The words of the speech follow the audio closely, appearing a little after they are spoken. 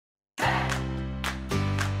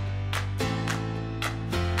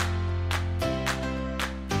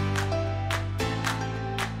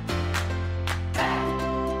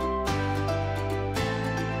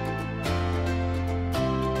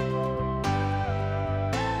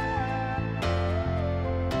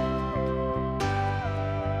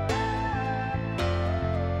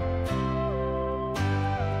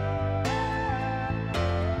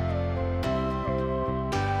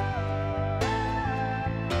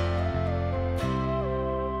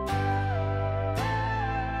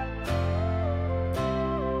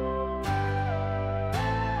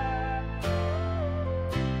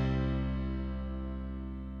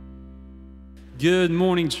Good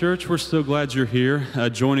morning, church. We're so glad you're here,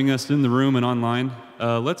 joining us in the room and online.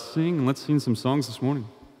 Let's sing some songs this morning.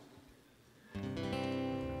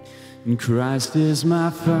 Christ is my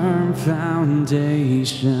firm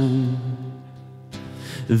foundation,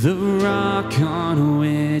 the rock on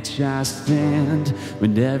which I stand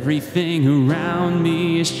when everything around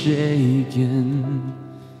me is shaken.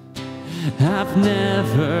 I've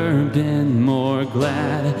never been more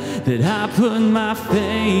glad that I put my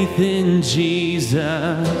faith in Jesus,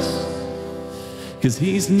 'cause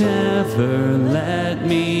He's never let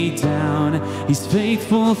me down. He's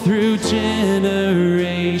faithful through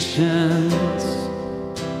generations.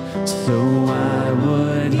 So why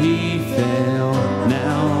would He fail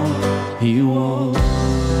now? He won't.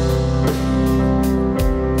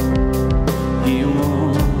 He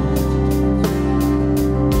won't.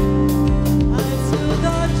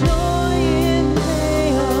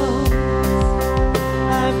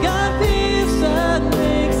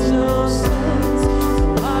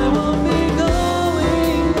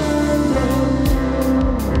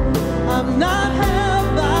 Not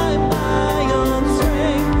held by my own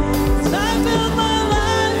strength, 'cause I built my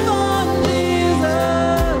life on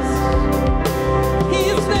Jesus.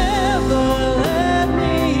 He's never let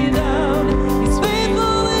me down. He's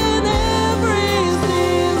faithful in every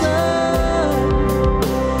season.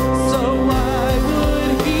 So why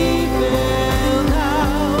would He fail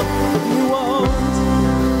now? He won't.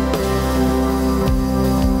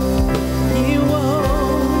 He won't.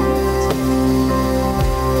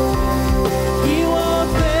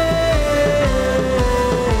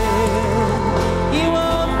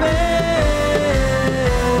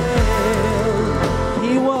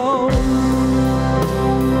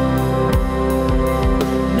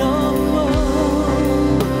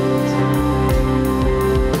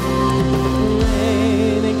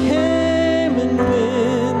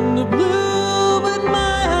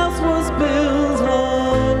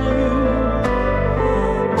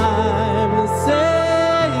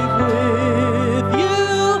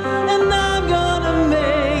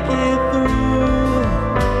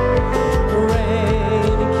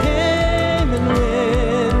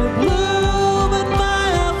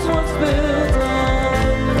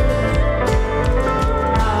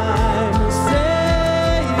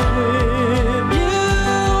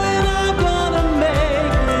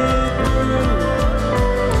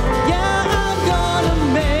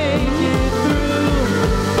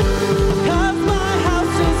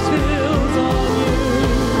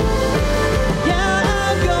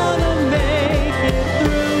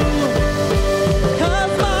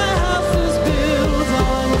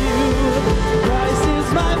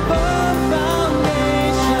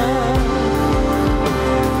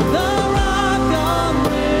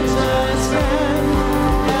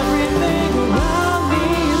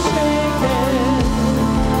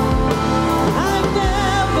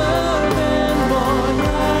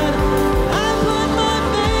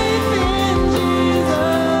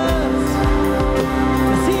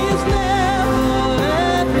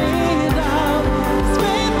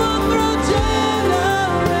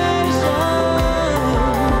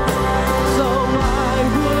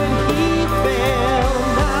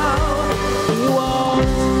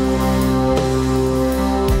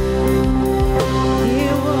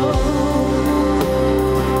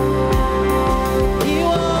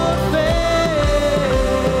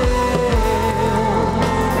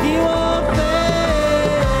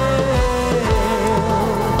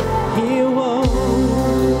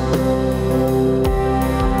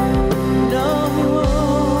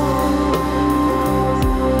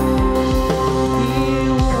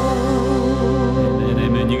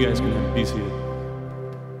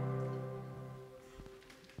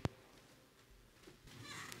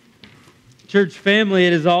 Church family,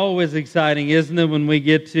 it is always exciting, isn't it, when we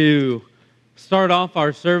get to start off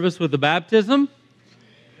our service with the baptism?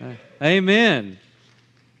 Amen.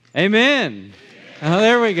 Amen. Oh,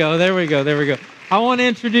 there we go. I want to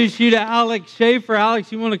introduce you to Alex Schaefer.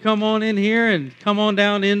 Alex, you want to come on in here and come on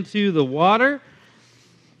down into the water?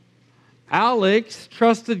 Alex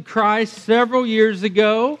trusted Christ several years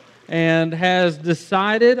ago and has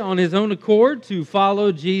decided on his own accord to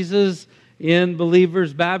follow Jesus in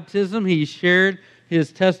believer's baptism. He shared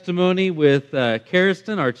his testimony with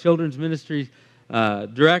Kariston, our children's ministry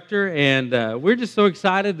director, and we're just so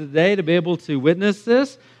excited today to be able to witness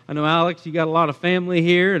this. I know, Alex, you got a lot of family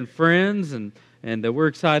here and friends, and we're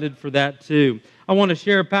excited for that too. I want to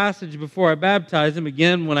share a passage before I baptize him.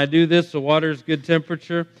 Again, when I do this, the water's good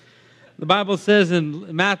temperature. The Bible says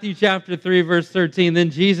in Matthew chapter 3, verse 13, "Then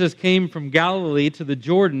Jesus came from Galilee to the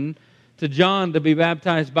Jordan to John to be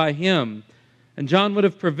baptized by him. And John would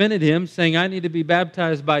have prevented him, saying, I need to be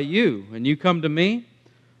baptized by you, and you come to me?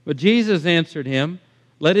 But Jesus answered him,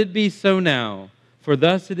 let it be so now, for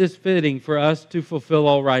thus it is fitting for us to fulfill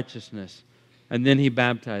all righteousness. And then he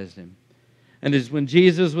baptized him. And as when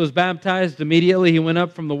Jesus was baptized, immediately he went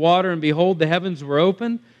up from the water, and behold, the heavens were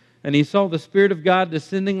opened, and he saw the Spirit of God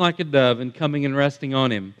descending like a dove and coming and resting on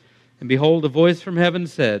him. And behold, a voice from heaven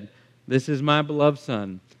said, this is my beloved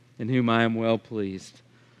Son, in whom I am well pleased.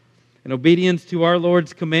 In obedience to our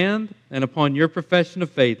Lord's command, and upon your profession of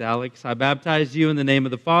faith, Alex, I baptize you in the name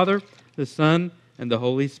of the Father, the Son, and the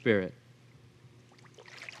Holy Spirit.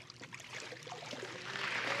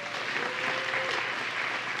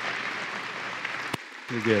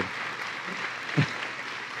 You're good.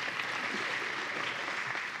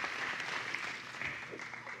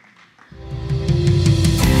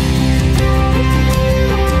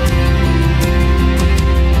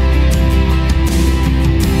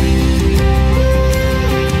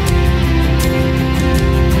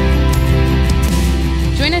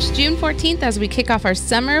 June 14th as we kick off our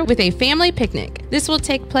summer with a family picnic. This will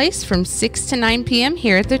take place from 6 to 9 p.m.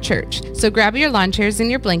 here at the church. So grab your lawn chairs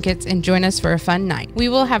and your blankets and join us for a fun night. We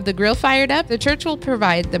will have the grill fired up. The church will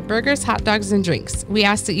provide the burgers, hot dogs, and drinks. We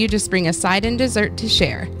ask that you just bring a side and dessert to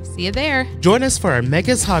share. See you there. Join us for our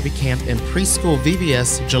Megas Hobby Camp and Preschool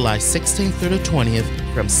VBS July 16th through the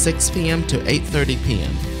 20th from 6 p.m. to 8:30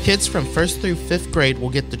 p.m. Kids from 1st through 5th grade will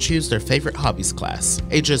get to choose their favorite hobbies class.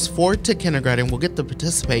 Ages 4 to kindergarten will get to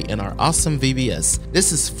participate in our awesome VBS.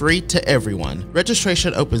 This is free to everyone.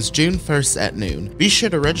 Registration opens June 1st at noon. Be sure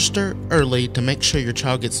to register early to make sure your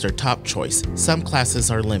child gets their top choice. Some classes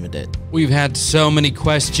are limited. We've had so many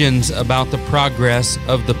questions about the progress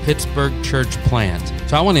of the Pittsburgh church plant.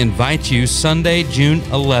 So I want to invite you Sunday, June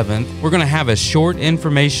 11th. We're going to have a short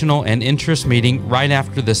informational and interest meeting right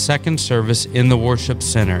after the second service in the worship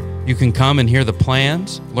center. You can come and hear the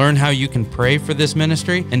plans, learn how you can pray for this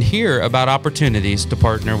ministry, and hear about opportunities to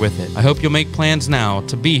partner with it. I hope you'll make plans now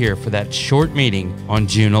to be here for that short meeting on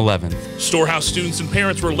June 11th. Storehouse students and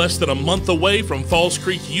parents were less than a month away from Falls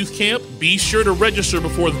Creek Youth Camp. Be sure to register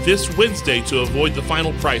before this Wednesday to avoid the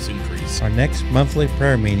final price increase. Our next monthly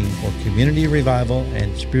prayer meeting for community revival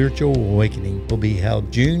and spiritual awakening will be held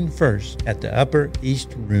June 1st at the Upper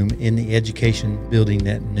East Room in the Education Building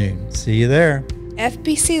at noon. See you there.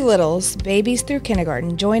 FBC Littles, babies through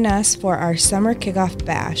kindergarten, join us for our summer kickoff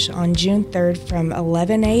bash on June 3rd from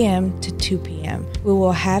 11 a.m. to 2 p.m. We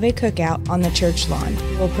will have a cookout on the church lawn.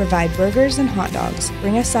 We will provide burgers and hot dogs,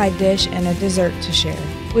 bring a side dish and a dessert to share.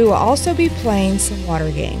 We will also be playing some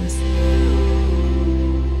water games.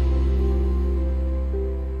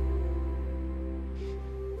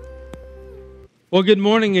 Well, good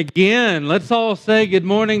morning again. Let's all say good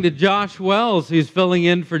morning to Josh Wells, who's filling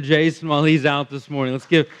in for Jason while he's out this morning. Let's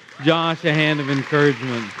give Josh a hand of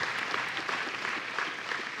encouragement.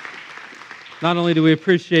 Not only do we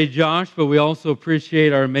appreciate Josh, but we also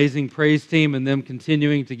appreciate our amazing praise team and them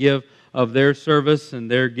continuing to give of their service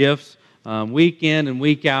and their gifts week in and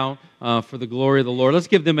week out for the glory of the Lord. Let's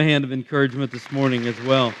give them a hand of encouragement this morning as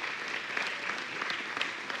well.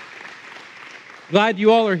 Glad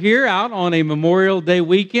you all are here out on a Memorial Day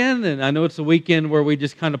weekend, and I know it's a weekend where we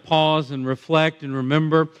just kind of pause and reflect and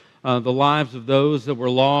remember the lives of those that were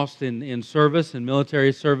lost in service, in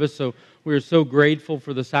military service. So we are so grateful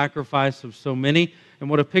for the sacrifice of so many, and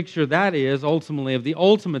what a picture that is ultimately of the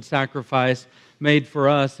ultimate sacrifice made for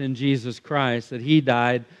us in Jesus Christ, that He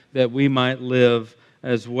died that we might live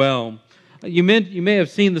as well. You may have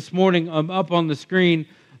seen this morning up on the screen,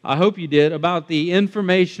 I hope you did, about the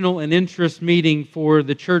informational and interest meeting for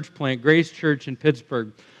the church plant, Grace Church in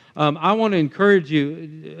Pittsburgh. I want to encourage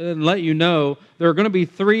you and let you know there are going to be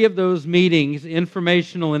 3 of those meetings,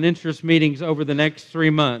 informational and interest meetings, over the next 3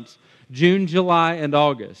 months, June, July, and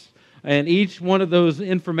August. And each one of those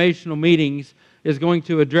informational meetings is going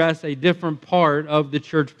to address a different part of the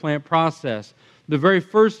church plant process. The very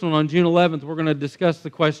first one on June 11th, we're going to discuss the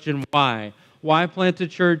question, why? Why plant a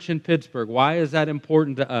church in Pittsburgh? Why is that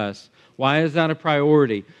important to us? Why is that a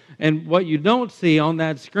priority? And what you don't see on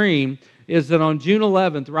that screen is that on June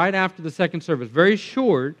 11th, right after the second service, very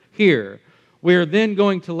short here, we are then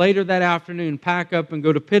going to later that afternoon pack up and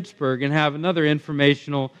go to Pittsburgh and have another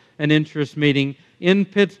informational and interest meeting in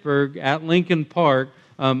Pittsburgh at Lincoln Park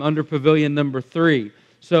under Pavilion number 3.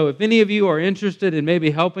 So if any of you are interested in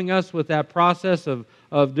maybe helping us with that process of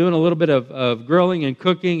doing a little bit of grilling and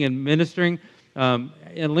cooking and ministering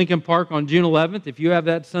in Lincoln Park on June 11th, if you have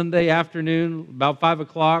that Sunday afternoon, about 5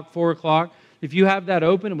 o'clock, 4 o'clock, if you have that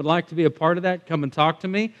open and would like to be a part of that, come and talk to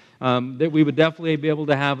me. That we would definitely be able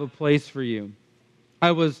to have a place for you.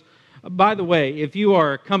 I was By the way, if you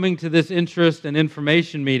are coming to this interest and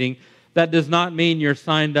information meeting, that does not mean you're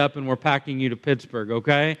signed up and we're packing you to Pittsburgh,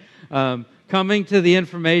 okay? Coming to the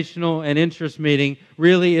informational and interest meeting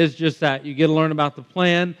really is just that. You get to learn about the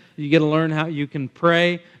plan, you get to learn how you can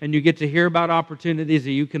pray, and you get to hear about opportunities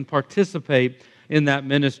that you can participate in that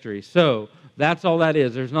ministry. So that's all that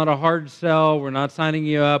is. There's not a hard sell. We're not signing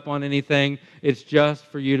you up on anything. It's just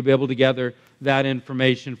for you to be able to gather that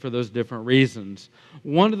information for those different reasons.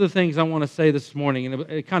 One of the things I want to say this morning, and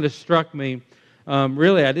it kind of struck me,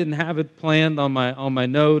 really I didn't have it planned on my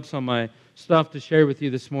notes, on my stuff to share with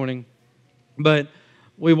you this morning, but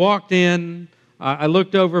we walked in, I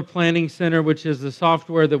looked over Planning Center, which is the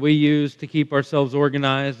software that we use to keep ourselves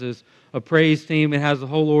organized as a praise team. It has a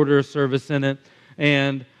whole order of service in it,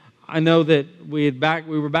 and I know that we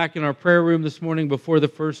were back in our prayer room this morning before the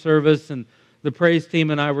first service, and the praise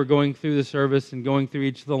team and I were going through the service and going through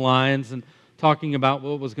each of the lines and talking about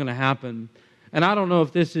what was going to happen. And I don't know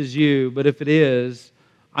if this is you, but if it is,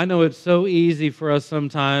 I know it's so easy for us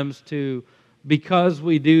sometimes to, because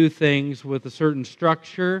we do things with a certain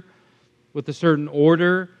structure, with a certain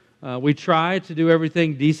order, we try to do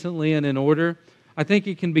everything decently and in order. I think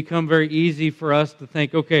it can become very easy for us to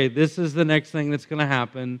think, okay, this is the next thing that's going to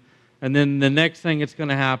happen, and then the next thing that's going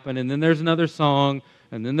to happen, and then there's another song,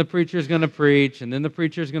 and then the preacher's going to preach, and then the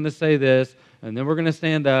preacher's going to say this, and then we're going to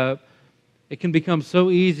stand up. It can become so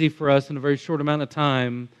easy for us in a very short amount of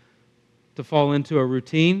time to fall into a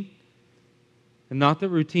routine. And not that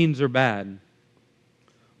routines are bad,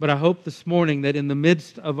 but I hope this morning that in the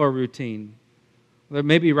midst of our routine, that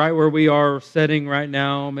maybe right where we are sitting right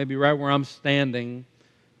now, maybe right where I'm standing,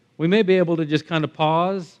 we may be able to just kind of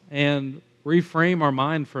pause and reframe our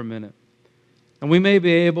mind for a minute. And we may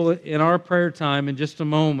be able, in our prayer time in just a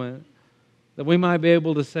moment, that we might be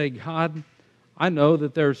able to say, God, I know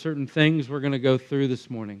that there are certain things we're going to go through this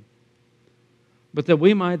morning. But that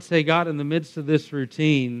we might say, God, in the midst of this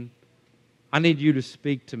routine, I need you to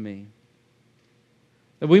speak to me.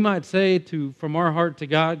 That we might say from our heart to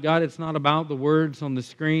God, God, it's not about the words on the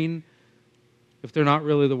screen if they're not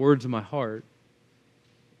really the words of my heart.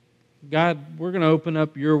 God, we're going to open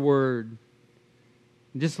up your word.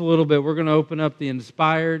 In just a little bit, we're going to open up the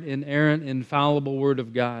inspired, inerrant, infallible Word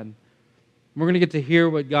of God. We're going to get to hear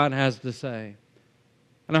what God has to say.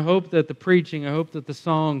 And I hope that the preaching, I hope that the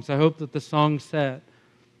songs, I hope that the song set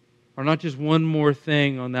are not just one more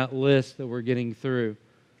thing on that list that we're getting through.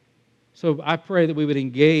 So I pray that we would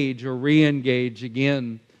engage or re-engage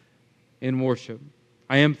again in worship.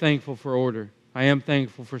 I am thankful for order. I am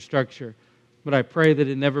thankful for structure. But I pray that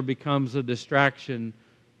it never becomes a distraction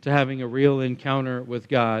to having a real encounter with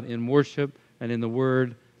God in worship and in the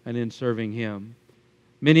Word and in serving Him.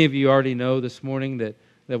 Many of you already know this morning that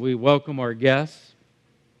we welcome our guests.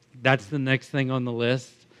 That's the next thing on the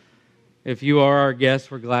list. If you are our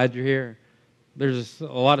guest, we're glad you're here. There's a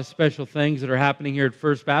lot of special things that are happening here at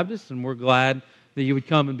First Baptist, and we're glad that you would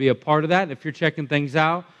come and be a part of that. And if you're checking things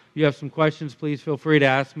out, you have some questions, please feel free to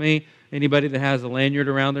ask me. Anybody that has a lanyard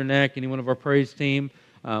around their neck, any one of our praise team,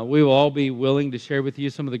 we will all be willing to share with you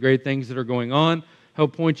some of the great things that are going on,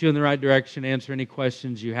 help point you in the right direction, answer any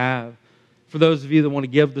questions you have. For those of you that want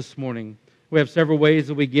to give this morning, we have several ways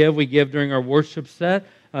that we give. We give during our worship set.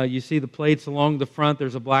 You see the plates along the front.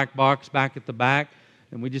 There's a black box back at the back.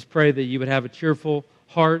 And we just pray that you would have a cheerful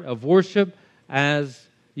heart of worship as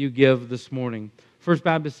you give this morning. First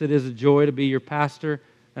Baptist, it is a joy to be your pastor,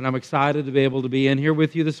 and I'm excited to be able to be in here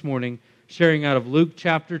with you this morning, sharing out of Luke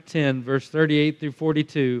chapter 10, verse 38 through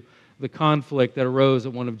 42, the conflict that arose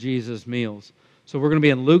at one of Jesus' meals. So we're going to be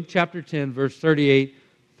in Luke chapter 10, verse 38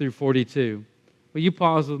 through 42. Will you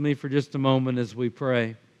pause with me for just a moment as we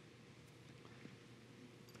pray?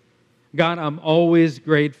 God, I'm always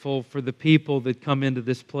grateful for the people that come into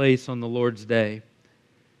this place on the Lord's Day.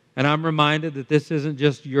 And I'm reminded that this isn't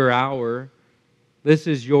just your hour, this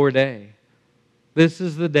is your day. This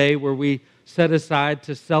is the day where we set aside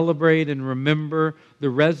to celebrate and remember the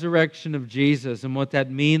resurrection of Jesus and what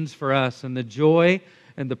that means for us and the joy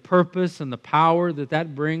and the purpose and the power that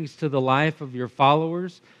that brings to the life of your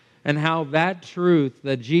followers, and how that truth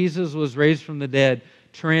that Jesus was raised from the dead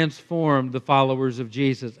transformed the followers of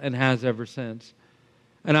Jesus and has ever since.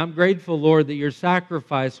 And I'm grateful, Lord, that your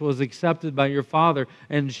sacrifice was accepted by your Father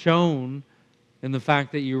and shown in the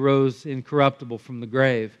fact that you rose incorruptible from the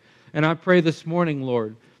grave. And I pray this morning,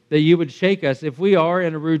 Lord, that you would shake us. If we are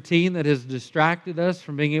in a routine that has distracted us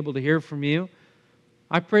from being able to hear from you,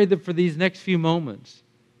 I pray that for these next few moments,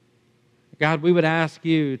 God, we would ask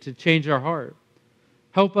you to change our heart.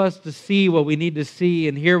 Help us to see what we need to see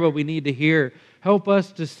and hear what we need to hear. Help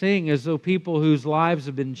us to sing as though people whose lives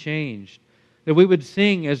have been changed. that we would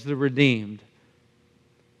sing as the redeemed.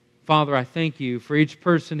 Father, I thank you for each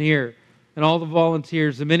person here and all the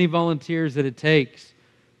volunteers, the many volunteers that it takes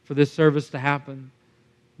for this service to happen.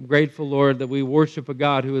 I'm grateful, Lord, that we worship a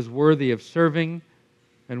God who is worthy of serving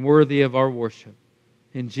and worthy of our worship.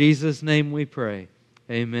 In Jesus' name we pray.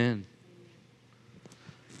 Amen.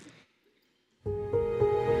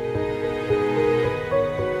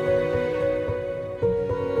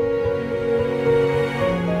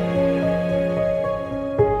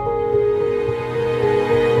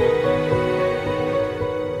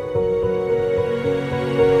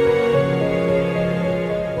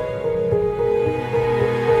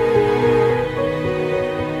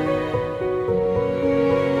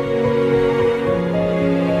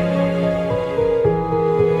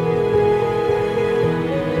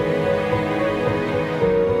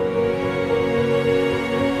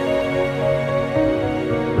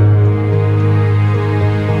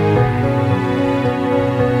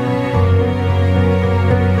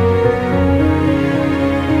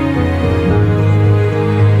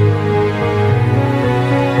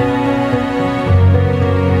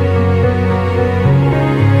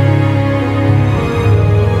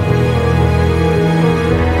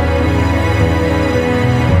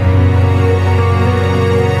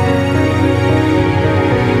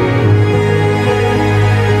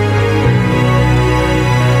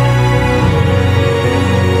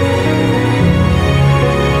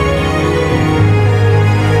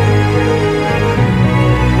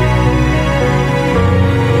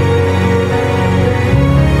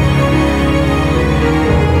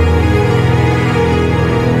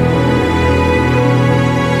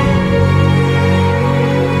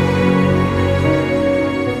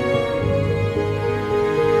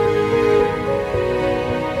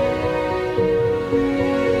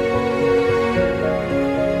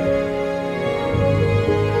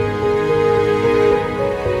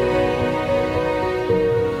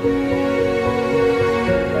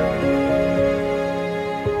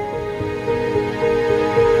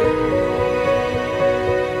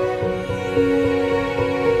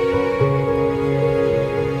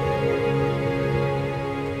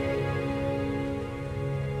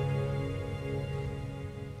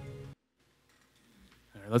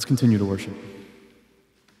 Let's continue to worship.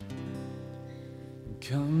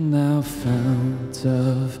 Come thou fount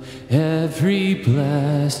of every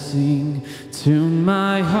blessing, tune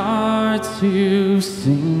my heart to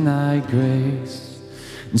sing thy grace,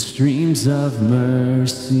 and streams of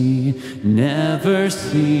mercy never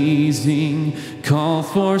ceasing, call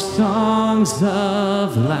for songs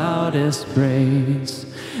of loudest praise,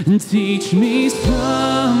 and teach me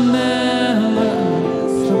some melody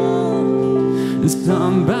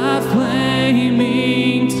sung by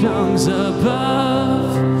flaming tongues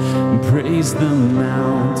above. Praise the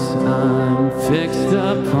mount, I'm fixed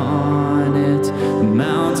upon it, the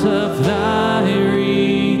mount of thy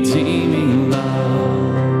redeeming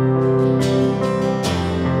love.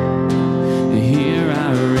 Here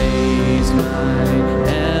I raise my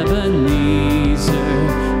Ebenezer,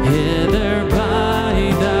 hither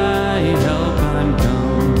by thy help I'm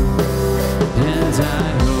come, and I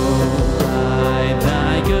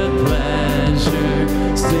good pleasure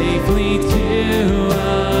safely to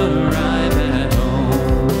arrive at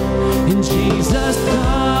home. And Jesus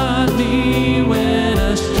taught me when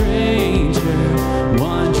a stranger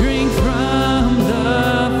wandering from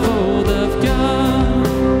the fold of God,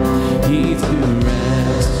 he to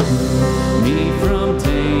rescue me from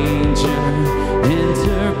danger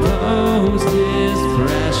interposed his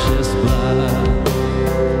precious blood.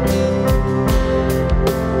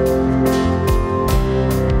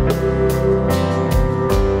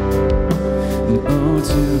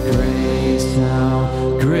 To grace,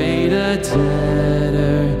 how great a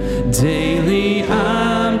debtor daily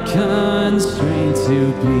I'm constrained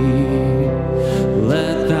to be.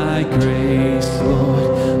 Let thy grace, Lord,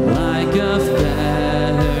 like a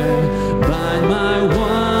fetter, bind my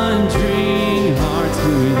wandering heart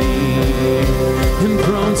to thee. And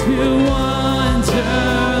prone to wander,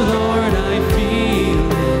 Lord, I feel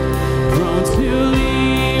it, prone to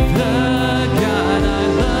leave the God I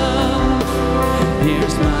love.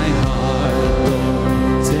 Here's my heart,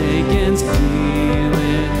 Lord, take and seal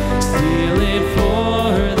it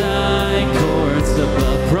for thy courts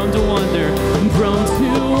above. Prone to wander,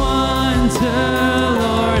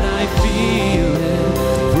 Lord, I feel it,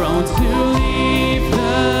 prone to leave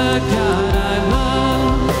the God I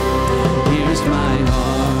love. Here's my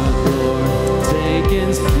heart, Lord, take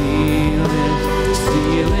and seal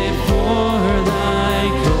it for thy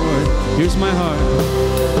court. Here's my heart,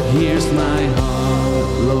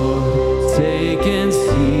 Lord, Take and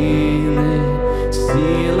seal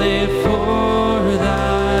it for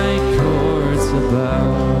thy courts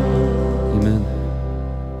above. Amen.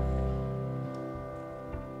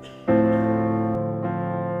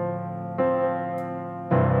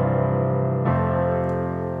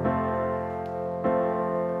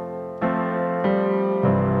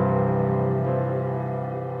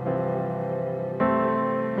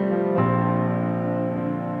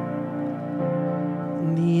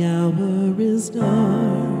 The hour is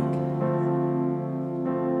dark,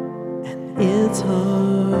 and it's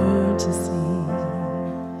hard to see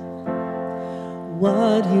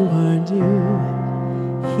what you are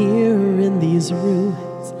doing here in these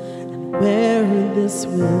ruins and where this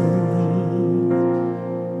will lead.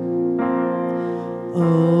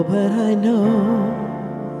 Oh, but I know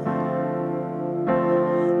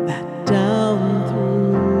that down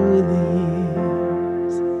through the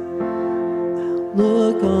years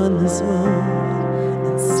look on this moment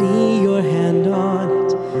and see your hand on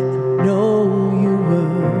it and know you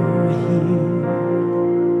were here.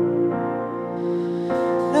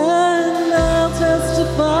 And I'll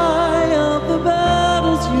testify of the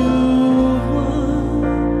battles you've won,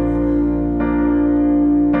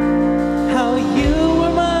 how you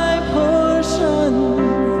were my portion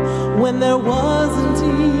when there wasn't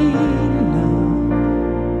enough.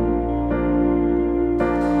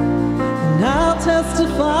 And I'll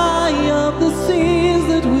testify of the seas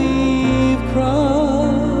that we've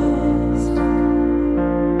crossed,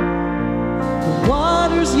 the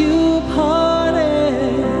waters you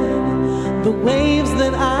parted, the waves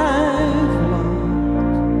that I've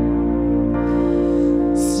walked,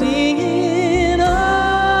 singing, oh,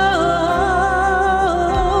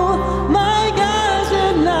 my God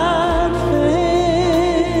did not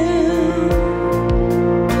fail.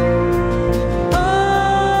 Oh,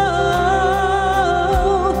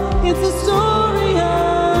 it's a story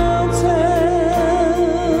I'll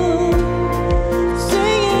tell,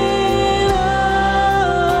 singing, oh,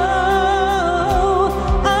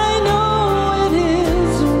 I know it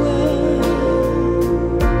is well.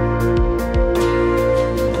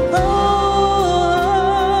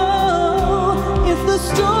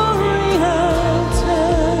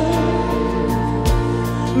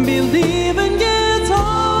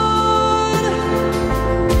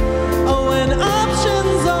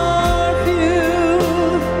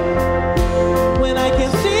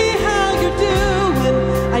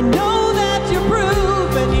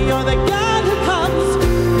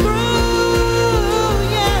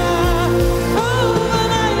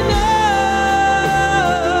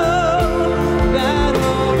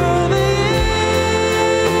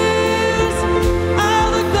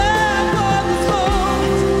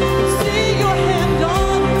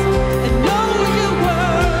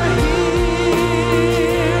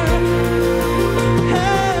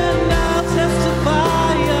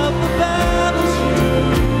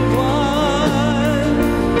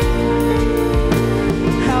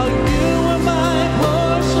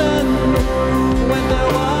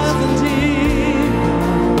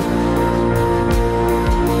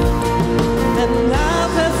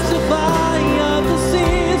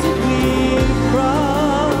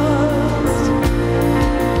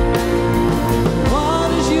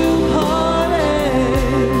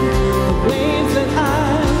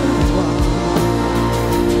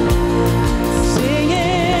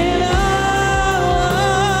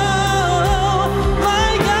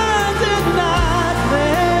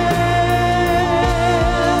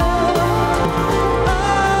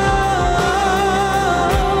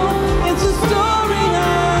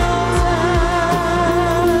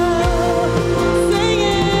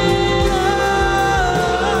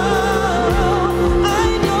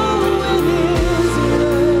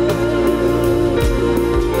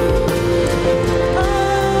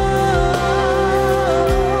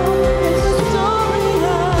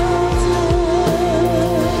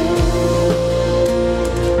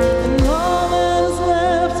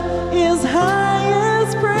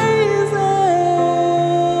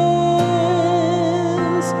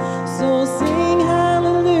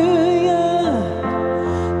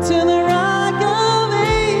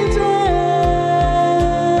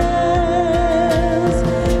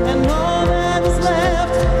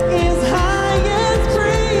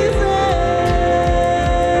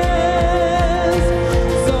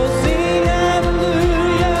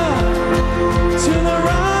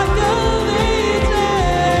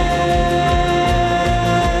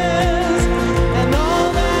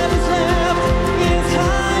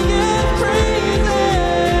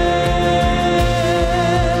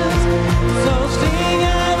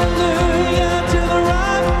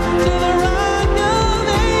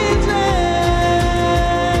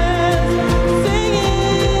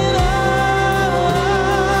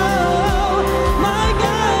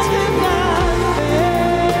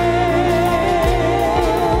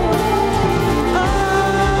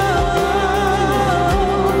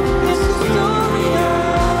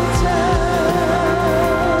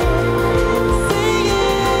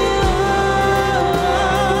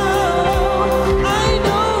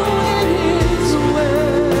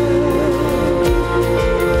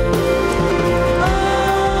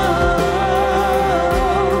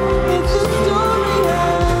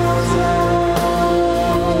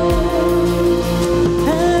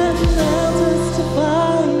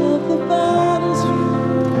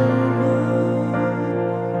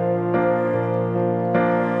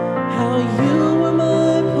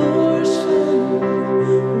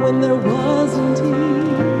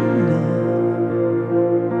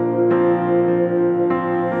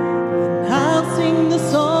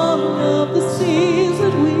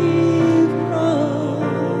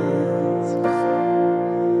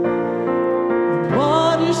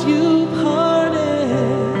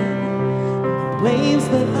 waves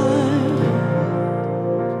that I'm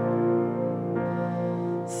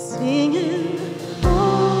singing.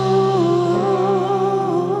 Oh,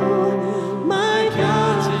 my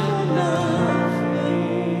God,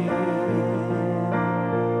 nothing.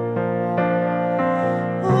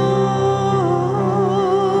 Oh,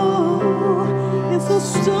 it's a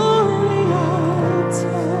story I'll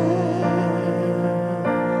tell,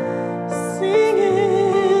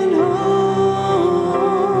 singing. Oh,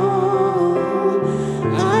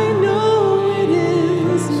 I know it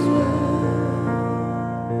is well.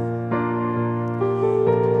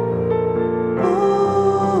 Oh,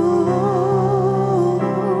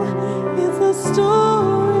 it's a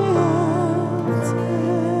story I'll tell.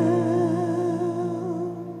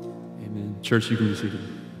 Amen. Church, you can be seated.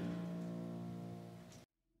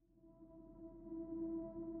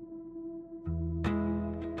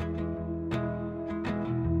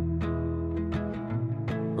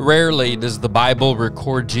 Rarely does the Bible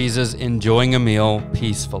record Jesus enjoying a meal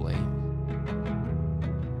peacefully.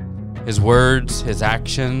 His words, his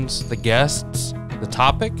actions, the guests, the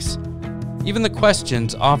topics, even the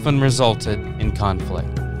questions often resulted in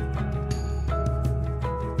conflict.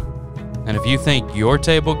 And if you think your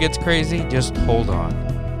table gets crazy, just hold on.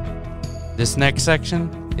 This next section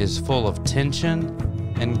is full of tension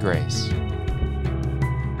and grace.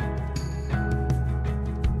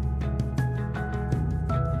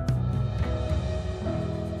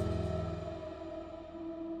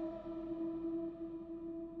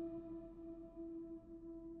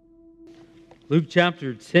 Luke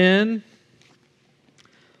chapter 10.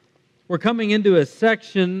 We're coming into a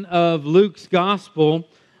section of Luke's gospel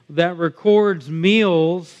that records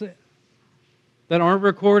meals that aren't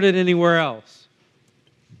recorded anywhere else.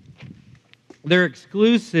 They're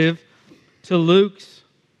exclusive to Luke's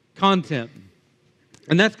content.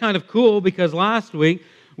 And that's kind of cool because last week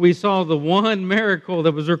we saw the one miracle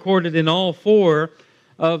that was recorded in all four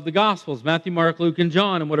of the Gospels, Matthew, Mark, Luke, and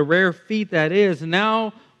John, and what a rare feat that is. And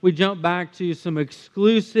now we jump back to some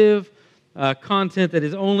exclusive content that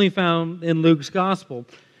is only found in Luke's Gospel.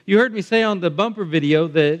 You heard me say on the bumper video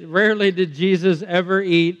that rarely did Jesus ever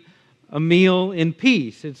eat a meal in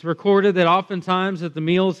peace. It's recorded that oftentimes at the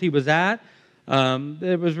meals he was at,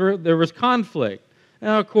 there was conflict.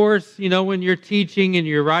 Now, of course, you know, when you're teaching and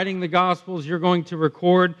you're writing the Gospels, you're going to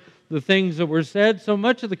record the things that were said. So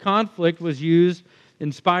much of the conflict was used,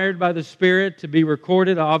 inspired by the Spirit, to be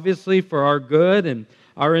recorded, obviously, for our good and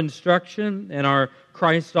our instruction and our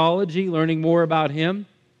Christology, learning more about Him.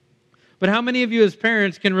 But how many of you as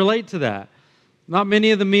parents can relate to that? Not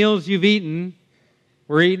many of the meals you've eaten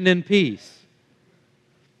were eaten in peace.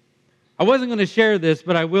 I wasn't going to share this,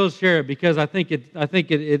 but I will share it because I think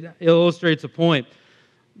it illustrates a point.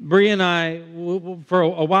 Bree and I, for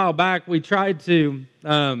a while back, we tried to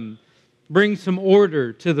bring some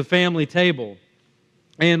order to the family table.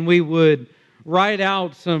 And we would write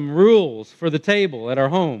out some rules for the table at our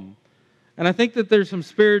home. And I think that there's some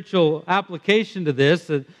spiritual application to this,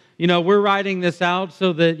 that, you know, we're writing this out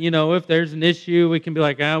so that, you know, if there's an issue, we can be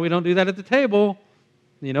like, we don't do that at the table.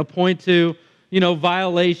 You know, point to, you know,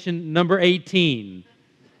 violation number 18.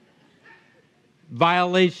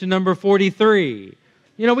 Violation number 43.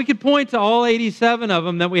 You know, we could point to all 87 of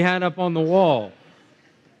them that we had up on the wall.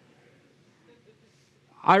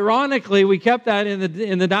 Ironically, we kept that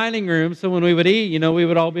in the dining room, so when we would eat, you know, we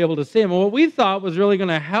would all be able to see them. And what we thought was really going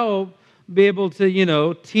to help be able to, you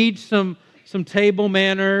know, teach some table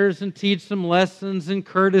manners and teach some lessons and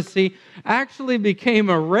courtesy, actually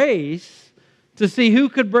became a race to see who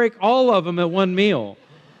could break all of them at one meal.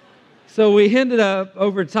 So we ended up,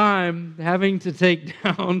 over time, having to take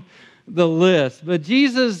down the list. But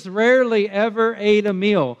Jesus rarely ever ate a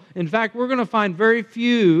meal. In fact, we're going to find very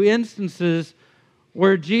few instances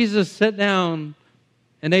where Jesus sat down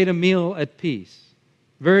and ate a meal at peace.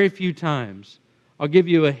 Very few times. I'll give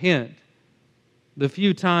you a hint. The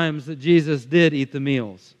few times that Jesus did eat the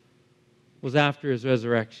meals was after His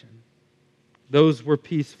resurrection. Those were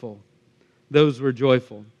peaceful. Those were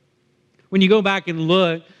joyful. When you go back and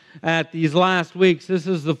look at these last weeks, this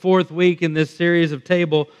is the fourth week in this series of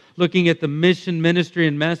table looking at the mission, ministry,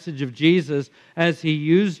 and message of Jesus as He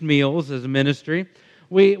used meals as a ministry.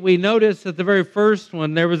 We noticed at the very first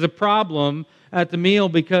one there was a problem at the meal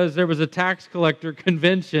because there was a tax collector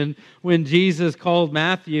convention when Jesus called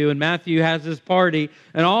Matthew, and Matthew has his party,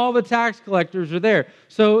 and all the tax collectors are there.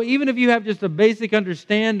 So even if you have just a basic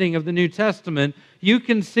understanding of the New Testament, you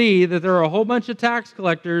can see that there are a whole bunch of tax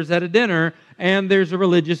collectors at a dinner, and there's a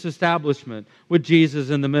religious establishment with Jesus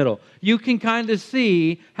in the middle. You can kind of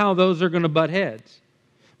see how those are going to butt heads.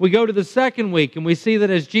 We go to the second week, and we see that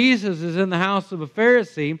as Jesus is in the house of a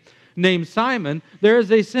Pharisee, named Simon, there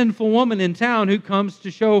is a sinful woman in town who comes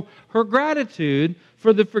to show her gratitude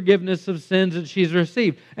for the forgiveness of sins that she's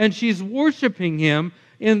received. And she's worshiping him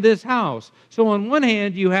in this house. So on one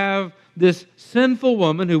hand, you have this sinful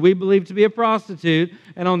woman who we believe to be a prostitute,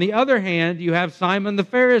 and on the other hand, you have Simon the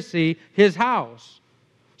Pharisee, his house.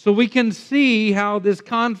 So we can see how this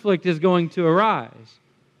conflict is going to arise.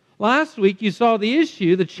 Last week, you saw the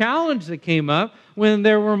issue, the challenge that came up when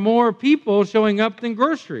there were more people showing up than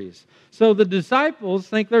groceries. So the disciples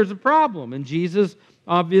think there's a problem, and Jesus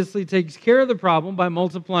obviously takes care of the problem by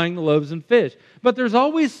multiplying the loaves and fish. But there's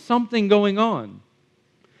always something going on.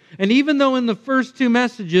 And even though in the first two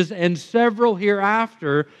messages and several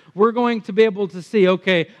hereafter, we're going to be able to see,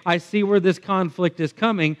 okay, I see where this conflict is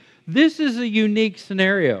coming, this is a unique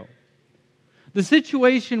scenario. The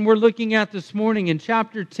situation we're looking at this morning in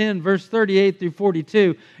chapter 10, verse 38 through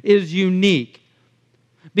 42 is unique.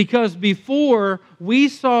 Because before, we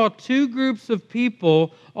saw two groups of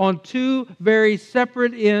people on two very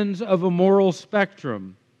separate ends of a moral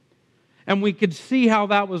spectrum. And we could see how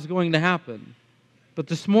that was going to happen. But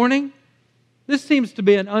this morning, this seems to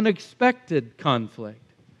be an unexpected conflict,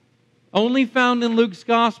 only found in Luke's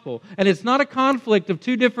gospel. And it's not a conflict of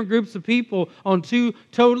two different groups of people on two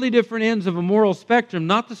totally different ends of a moral spectrum.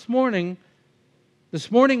 Not this morning. This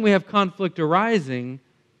morning we have conflict arising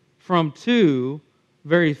from two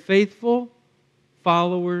very faithful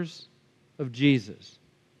followers of Jesus.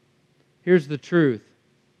 Here's the truth,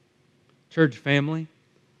 church family.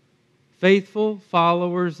 Faithful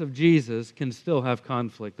followers of Jesus can still have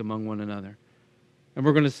conflict among one another. And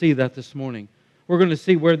we're going to see that this morning. We're going to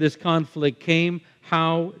see where this conflict came,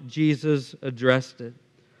 how Jesus addressed it.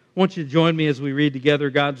 I want you to join me as we read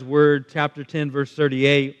together God's Word, chapter 10, verse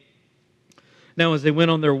 38. Now, as they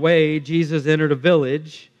went on their way, Jesus entered a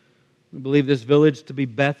village. We believe this village to be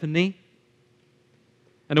Bethany.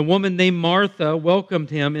 And a woman named Martha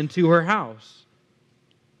welcomed him into her house.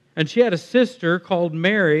 And she had a sister called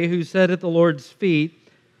Mary who sat at the Lord's feet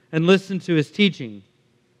and listened to his teaching.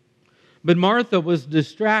 But Martha was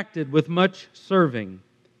distracted with much serving.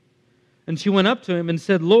 And she went up to him and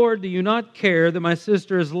said, Lord, do you not care that my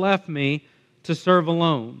sister has left me to serve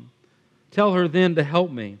alone? Tell her then to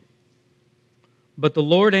help me. But the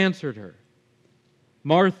Lord answered her,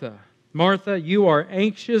 Martha, Martha, you are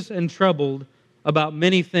anxious and troubled about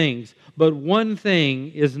many things, but one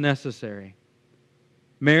thing is necessary.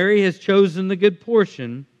 Mary has chosen the good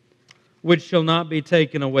portion, which shall not be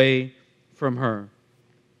taken away from her.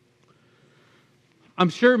 I'm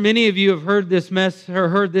sure many of you have heard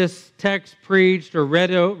this text preached or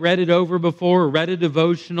read it over before or read a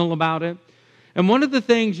devotional about it. And one of the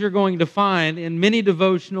things you're going to find in many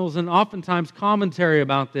devotionals and oftentimes commentary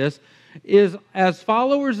about this is, as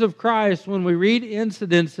followers of Christ, when we read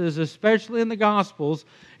incidences, especially in the Gospels,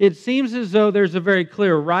 it seems as though there's a very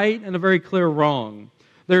clear right and a very clear wrong.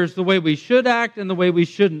 There's the way we should act and the way we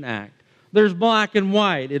shouldn't act. There's black and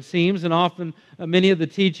white, it seems, and often many of the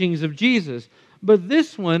teachings of Jesus. But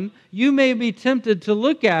this one, you may be tempted to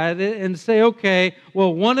look at it and say, okay,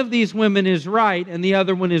 well, one of these women is right and the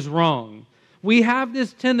other one is wrong. We have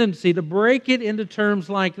this tendency to break it into terms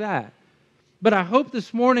like that. But I hope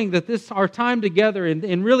this morning that our time together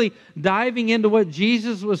in really diving into what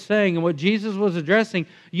Jesus was saying and what Jesus was addressing,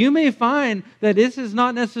 you may find that this is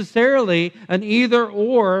not necessarily an either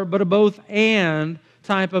or, but a both and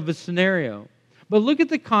type of a scenario. But look at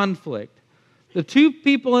the conflict. The two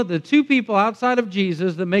people outside of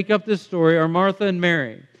Jesus that make up this story are Martha and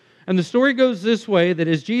Mary. And the story goes this way, that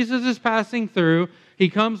as Jesus is passing through, he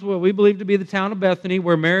comes to what we believe to be the town of Bethany,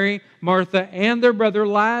 where Mary, Martha, and their brother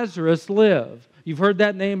Lazarus live. You've heard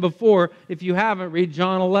that name before. If you haven't, read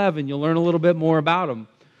John 11. You'll learn a little bit more about him.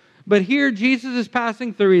 But here, Jesus is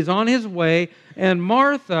passing through. He's on his way, and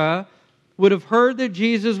Martha would have heard that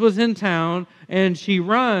Jesus was in town, and she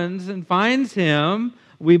runs and finds him,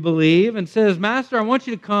 we believe, and says, Master, I want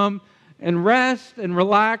you to come and rest and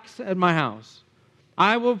relax at my house.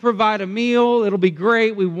 I will provide a meal. It'll be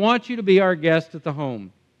great. We want you to be our guest at the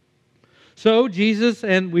home. So Jesus,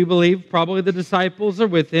 and we believe probably the disciples are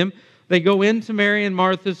with him, they go into Mary and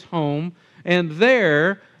Martha's home, and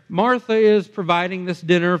there Martha is providing this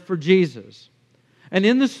dinner for Jesus. And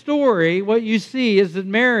in the story, what you see is that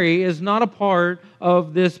Mary is not a part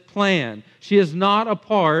of this plan. She is not a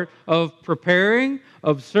part of preparing,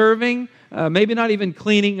 of serving, maybe not even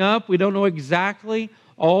cleaning up. We don't know exactly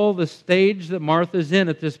all the stage that Martha's in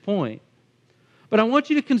at this point. But I want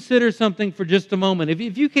you to consider something for just a moment.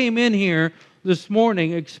 If you came in here this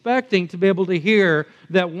morning expecting to be able to hear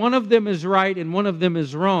that one of them is right and one of them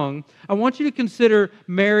is wrong, I want you to consider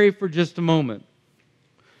Mary for just a moment.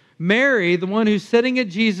 Mary, the one who's sitting at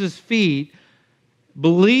Jesus' feet,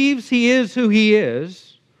 believes he is who he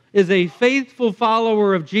is a faithful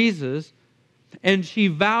follower of Jesus, and she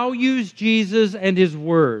values Jesus and his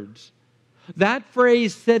words. That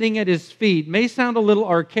phrase, sitting at his feet, may sound a little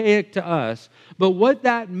archaic to us, but what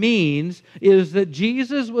that means is that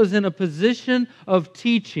Jesus was in a position of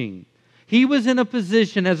teaching. He was in a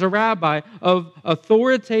position as a rabbi of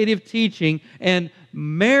authoritative teaching, and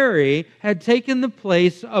Mary had taken the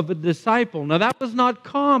place of a disciple. Now, that was not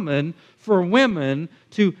common for women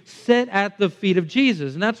to sit at the feet of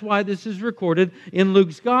Jesus, and that's why this is recorded in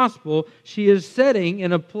Luke's gospel. She is sitting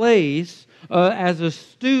in a place as a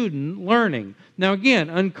student learning. Now, again,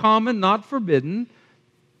 uncommon, not forbidden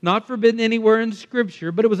anywhere in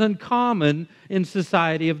Scripture, but it was uncommon in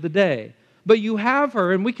society of the day. But you have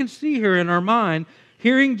her, and we can see her in our mind,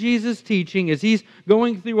 hearing Jesus teaching as he's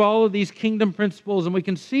going through all of these kingdom principles, and we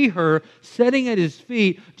can see her sitting at his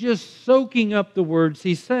feet, just soaking up the words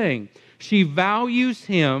he's saying. She values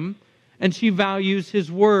him, and she values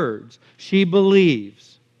his words. She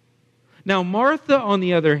believes. Now, Martha, on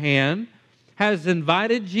the other hand, has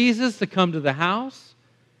invited Jesus to come to the house.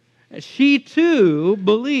 She, too,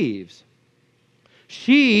 believes.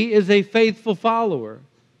 She is a faithful follower.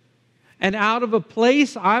 And out of a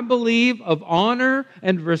place, I believe, of honor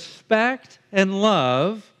and respect and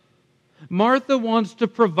love, Martha wants to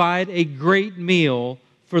provide a great meal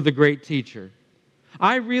for the great teacher.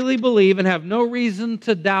 I really believe and have no reason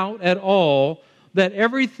to doubt at all that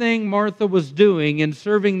everything Martha was doing in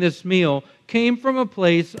serving this meal came from a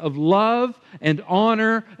place of love and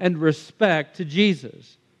honor and respect to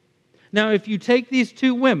Jesus. Now, if you take these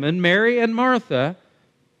two women, Mary and Martha,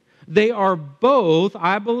 they are both,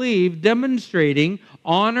 I believe, demonstrating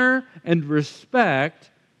honor and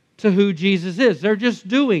respect to who Jesus is. They're just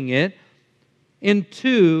doing it in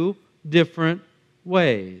two different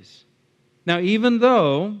ways. Now, even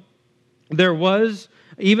though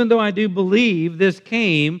I do believe this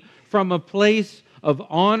came from a place of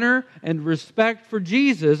honor and respect for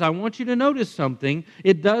Jesus, I want you to notice something.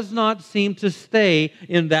 It does not seem to stay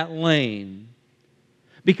in that lane.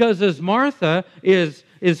 Because as Martha is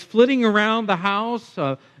flitting around the house,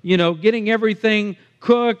 getting everything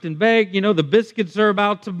cooked and baked, the biscuits are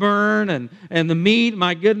about to burn, and the meat,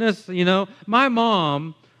 my goodness, my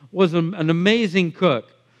mom was an amazing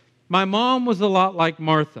cook. My mom was a lot like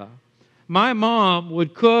Martha. My mom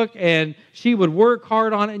would cook, and she would work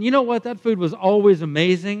hard on it, and you know what? That food was always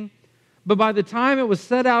amazing. But by the time it was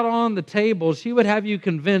set out on the table, she would have you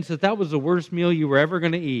convinced that that was the worst meal you were ever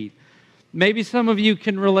going to eat. Maybe some of you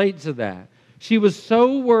can relate to that. She was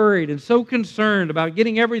so worried and so concerned about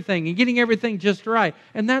getting everything just right.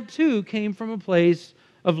 And that too came from a place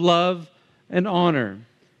of love and honor.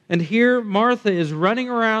 And here Martha is running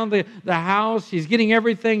around the house. She's getting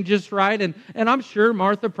everything just right. And I'm sure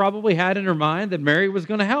Martha probably had in her mind that Mary was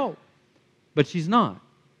going to help. But she's not.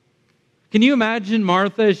 Can you imagine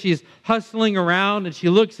Martha as she's hustling around and she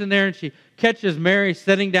looks in there and she catches Mary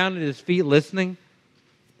sitting down at his feet listening?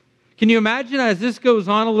 Can you imagine as this goes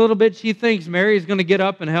on a little bit, she thinks Mary is going to get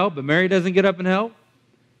up and help, but Mary doesn't get up and help?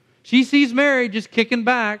 She sees Mary just kicking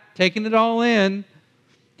back, taking it all in.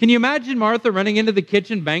 Can you imagine Martha running into the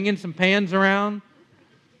kitchen, banging some pans around,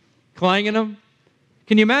 clanging them?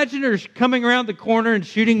 Can you imagine her coming around the corner and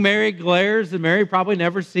shooting Mary glares that Mary probably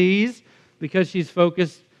never sees because she's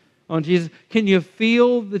focused on Jesus? Can you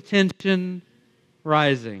feel the tension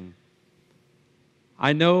rising?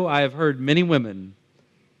 I know I have heard many women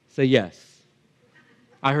say yes.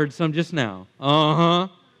 I heard some just now.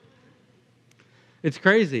 It's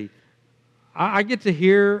crazy. I get to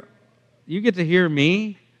hear, you get to hear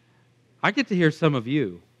me. I get to hear some of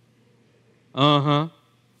you. I'm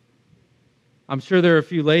sure there are a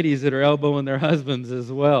few ladies that are elbowing their husbands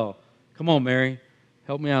as well. Come on, Mary.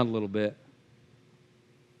 Help me out a little bit.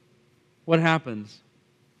 What happens?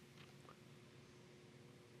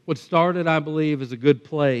 What started, I believe, as a good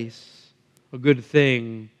place, a good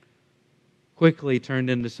thing, quickly turned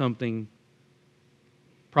into something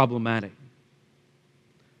problematic.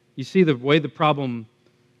 You see the way the problem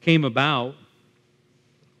came about,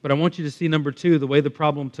 but I want you to see number two, the way the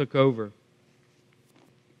problem took over.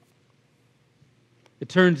 It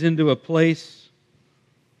turns into a place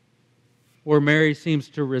where Mary seems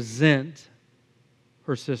to resent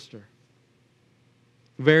her sister.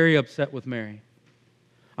 Very upset with Mary.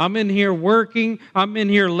 I'm in here working, I'm in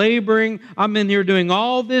here laboring, I'm in here doing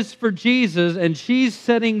all this for Jesus, and she's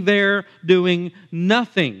sitting there doing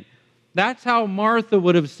nothing. That's how Martha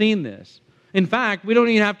would have seen this. In fact, we don't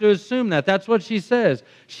even have to assume that. That's what she says.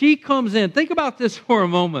 She comes in. Think about this for a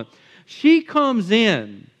moment. She comes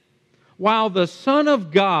in while the Son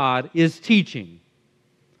of God is teaching.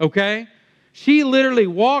 Okay? She literally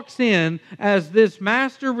walks in as this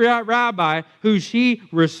master rabbi who she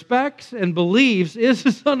respects and believes is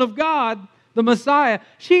the Son of God, the Messiah.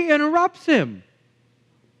 She interrupts him.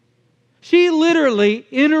 She literally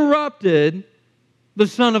interrupted the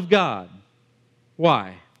Son of God.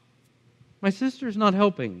 Why? My sister's not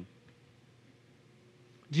helping.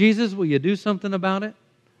 Jesus, will you do something about it?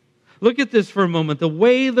 Look at this for a moment. The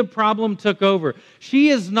way the problem took over. She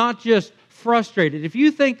is not just frustrated. If you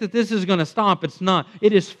think that this is going to stop, it's not.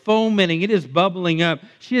 It is fomenting. It is bubbling up.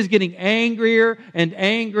 She is getting angrier and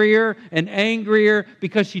angrier and angrier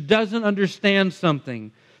because she doesn't understand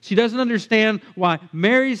something. She doesn't understand why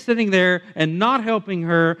Mary's sitting there and not helping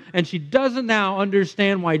her, and she doesn't now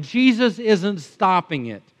understand why Jesus isn't stopping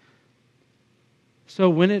it. So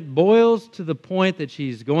when it boils to the point that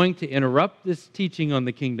she's going to interrupt this teaching on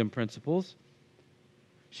the kingdom principles,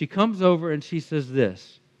 she comes over and she says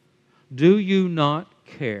this, "Do you not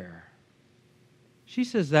care?" She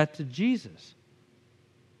says that to Jesus.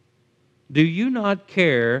 "Do you not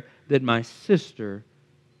care that my sister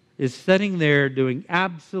is sitting there doing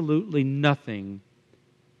absolutely nothing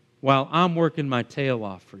while I'm working my tail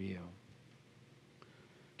off for you?"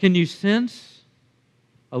 Can you sense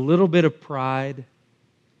a little bit of pride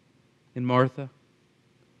in Martha?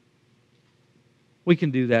 We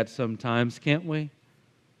can do that sometimes, can't we?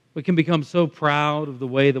 We can become so proud of the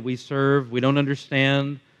way that we serve. We don't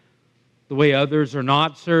understand the way others are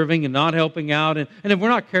not serving and not helping out. And if we're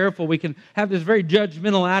not careful, we can have this very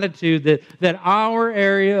judgmental attitude that our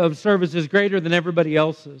area of service is greater than everybody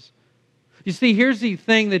else's. You see, here's the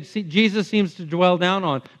thing that Jesus seems to drill down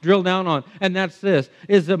on, and that's this,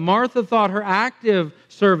 is that Martha thought her active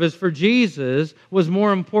service for Jesus was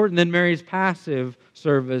more important than Mary's passive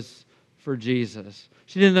service for Jesus.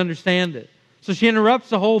 She didn't understand it. So she interrupts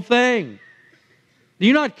the whole thing. "Do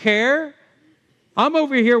you not care? I'm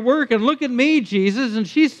over here working. Look at me, Jesus." And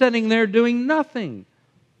she's sitting there doing nothing.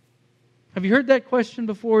 Have you heard that question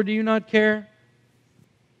before? Do you not care?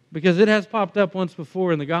 Because it has popped up once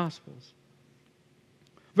before in the Gospels.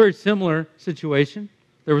 Very similar situation.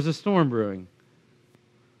 There was a storm brewing.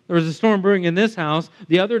 There was a storm brewing in this house.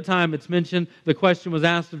 The other time it's mentioned, the question was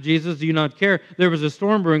asked of Jesus, "Do you not care?" There was a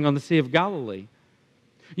storm brewing on the Sea of Galilee.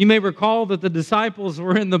 You may recall that the disciples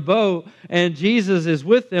were in the boat and Jesus is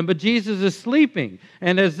with them, but Jesus is sleeping.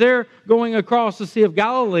 And as they're going across the Sea of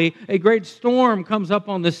Galilee, a great storm comes up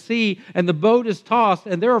on the sea and the boat is tossed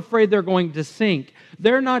and they're afraid they're going to sink.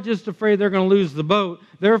 They're not just afraid they're going to lose the boat,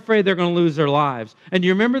 they're afraid they're going to lose their lives. And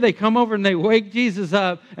you remember they come over and they wake Jesus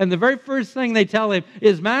up, and the very first thing they tell him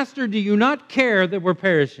is, "Master, do you not care that we're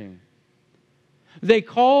perishing?" They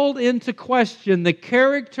called into question the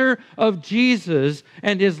character of Jesus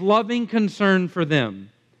and his loving concern for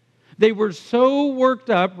them. They were so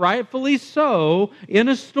worked up, rightfully so, in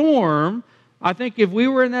a storm. I think if we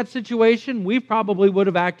were in that situation, we probably would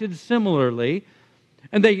have acted similarly.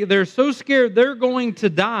 And they're so scared they're going to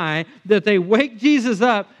die that they wake Jesus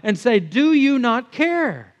up and say, "Do you not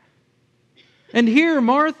care?" And here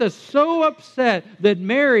Martha's so upset that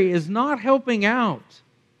Mary is not helping out.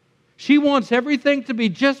 She wants everything to be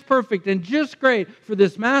just perfect and just great for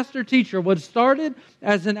this master teacher. What started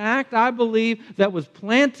as an act, I believe, that was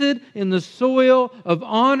planted in the soil of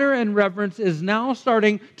honor and reverence is now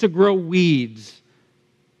starting to grow weeds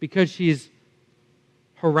because she's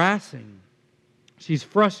harassing. She's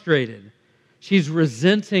frustrated. She's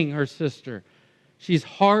resenting her sister. She's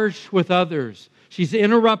harsh with others. She's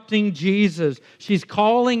interrupting Jesus. She's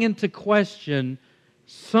calling into question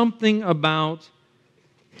something about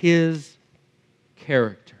his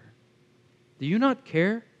character. Do you not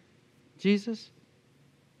care, Jesus?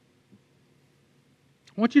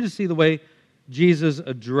 I want you to see the way Jesus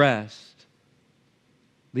addressed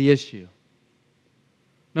the issue.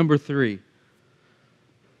 Number 3.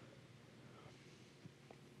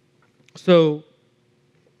 So,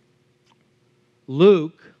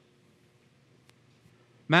 Luke,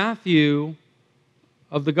 Matthew,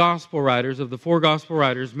 of the gospel writers, of the 4 gospel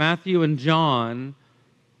writers, Matthew and John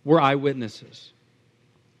were eyewitnesses.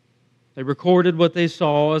 They recorded what they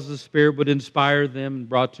saw as the Spirit would inspire them and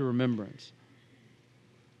brought to remembrance.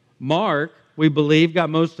 Mark, we believe, got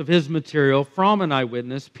most of his material from an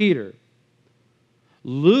eyewitness, Peter.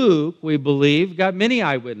 Luke, we believe, got many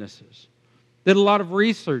eyewitnesses. Did a lot of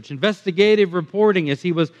research, investigative reporting as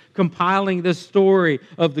he was compiling this story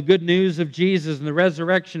of the good news of Jesus and the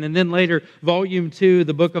resurrection. And then later, Volume 2,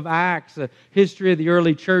 the book of Acts, a history of the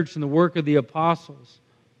early church and the work of the apostles.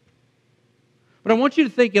 But I want you to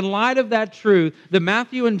think, in light of that truth, that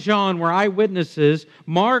Matthew and John were eyewitnesses.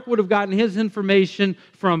 Mark would have gotten his information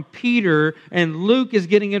from Peter, and Luke is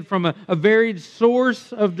getting it from a varied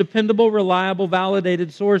source of dependable, reliable,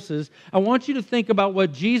 validated sources. I want you to think about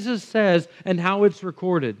what Jesus says and how it's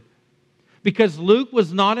recorded. Because Luke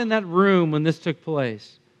was not in that room when this took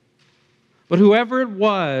place. But whoever it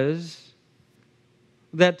was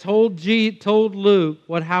that told Luke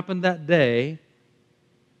what happened that day,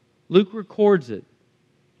 Luke records it.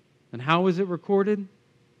 And how is it recorded?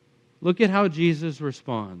 Look at how Jesus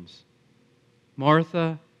responds.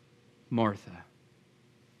 Martha, Martha.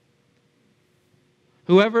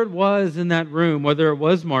 Whoever it was in that room, whether it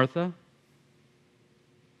was Martha,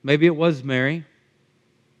 maybe it was Mary,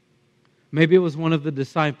 maybe it was one of the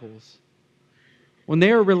disciples, when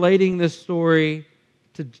they are relating this story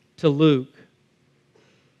to Luke,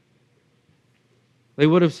 they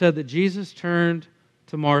would have said that Jesus turned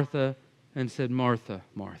to Martha and said, Martha,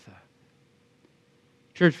 Martha.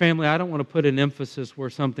 Church family, I don't want to put an emphasis where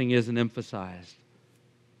something isn't emphasized.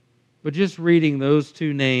 But just reading those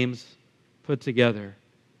two names put together,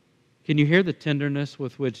 can you hear the tenderness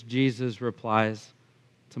with which Jesus replies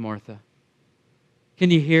to Martha?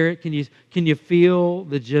 Can you hear it? Can you feel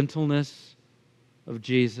the gentleness of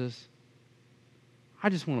Jesus? I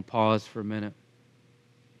just want to pause for a minute.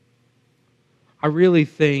 I really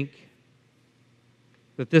think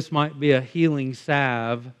that this might be a healing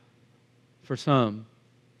salve for some.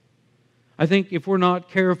 I think if we're not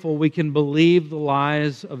careful, we can believe the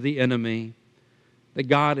lies of the enemy, that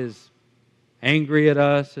God is angry at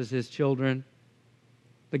us as His children,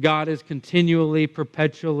 that God is continually,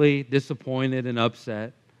 perpetually disappointed and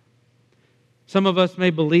upset. Some of us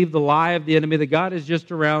may believe the lie of the enemy that God is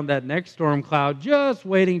just around that next storm cloud, just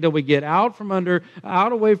waiting till we get out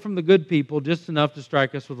away from the good people, just enough to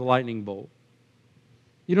strike us with a lightning bolt.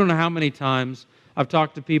 You don't know how many times I've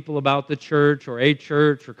talked to people about the church or a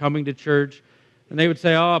church or coming to church, and they would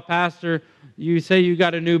say, oh, Pastor, you say you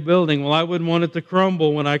got a new building. Well, I wouldn't want it to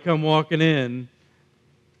crumble when I come walking in.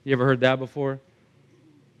 You ever heard that before?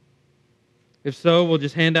 If so, we'll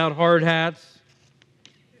just hand out hard hats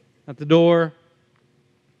at the door.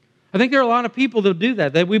 I think there are a lot of people that do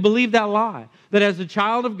that we believe that lie. That as a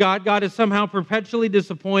child of God, God is somehow perpetually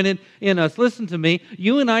disappointed in us. Listen to me.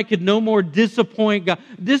 You and I could no more disappoint God.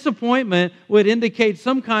 Disappointment would indicate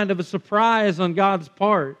some kind of a surprise on God's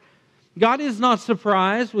part. God is not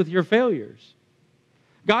surprised with your failures.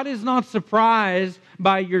 God is not surprised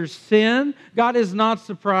by your sin. God is not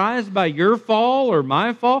surprised by your fall or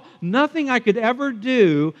my fall. Nothing I could ever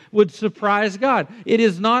do would surprise God. It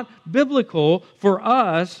is not biblical for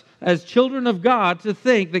us as children of God to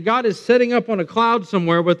think that God is sitting up on a cloud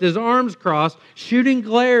somewhere with His arms crossed, shooting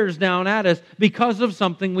glares down at us because of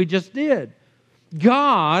something we just did.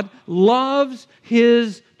 God loves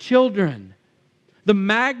His children. The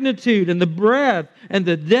magnitude and the breadth and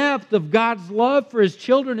the depth of God's love for His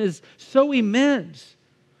children is so immense.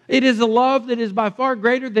 It is a love that is by far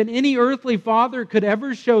greater than any earthly father could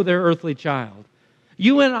ever show their earthly child.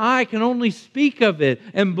 You and I can only speak of it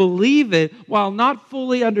and believe it while not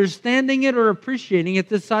fully understanding it or appreciating it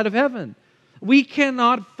this side of heaven. We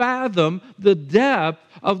cannot fathom the depth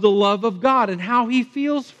of the love of God and how He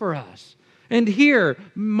feels for us. And here,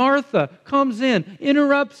 Martha comes in,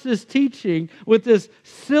 interrupts this teaching with this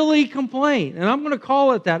silly complaint. And I'm going to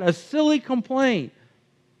call it that, a silly complaint.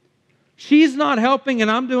 She's not helping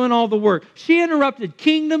and I'm doing all the work. She interrupted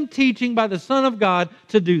kingdom teaching by the Son of God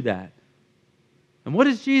to do that. And what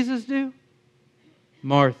does Jesus do?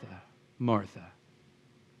 Martha, Martha.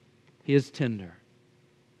 He is tender.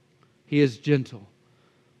 He is gentle.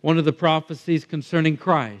 One of the prophecies concerning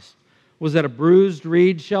Christ was that a bruised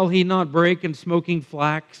reed shall He not break, and smoking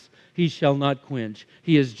flax He shall not quench.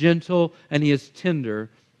 He is gentle and He is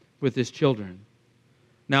tender with His children.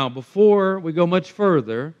 Now, before we go much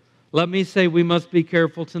further, let me say we must be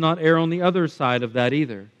careful to not err on the other side of that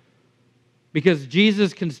either. Because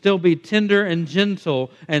Jesus can still be tender and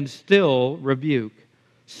gentle and still rebuke,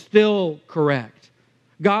 still correct.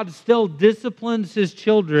 God still disciplines His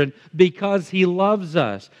children because He loves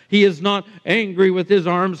us. He is not angry with His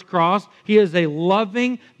arms crossed. He is a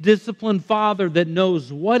loving, disciplined Father that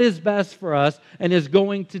knows what is best for us and is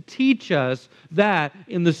going to teach us that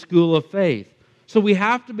in the school of faith. So we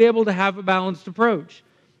have to be able to have a balanced approach.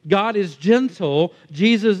 God is gentle.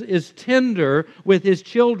 Jesus is tender with His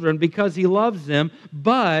children because He loves them,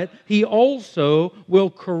 but He also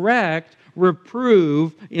will correct,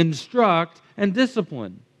 reprove, instruct, and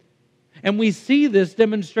discipline. And we see this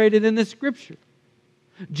demonstrated in this scripture.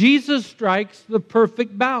 Jesus strikes the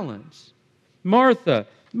perfect balance. Martha,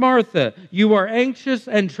 Martha, you are anxious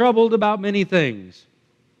and troubled about many things.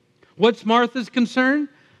 What's Martha's concern?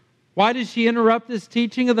 Why does she interrupt this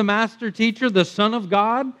teaching of the master teacher, the Son of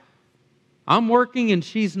God? I'm working and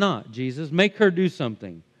she's not, Jesus. Make her do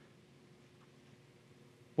something.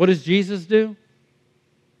 What does Jesus do?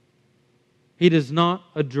 He does not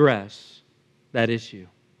address that issue.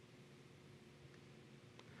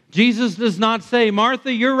 Jesus does not say,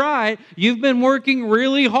 Martha, you're right. You've been working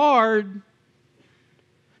really hard.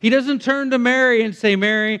 He doesn't turn to Mary and say,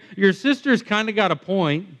 Mary, your sister's kind of got a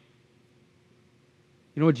point.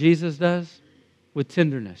 You know what Jesus does? With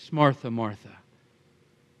tenderness, Martha, Martha.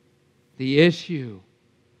 The issue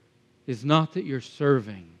is not that you're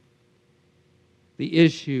serving. The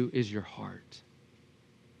issue is your heart.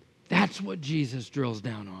 That's what Jesus drills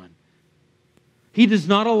down on. He does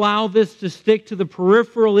not allow this to stick to the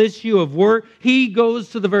peripheral issue of work. He goes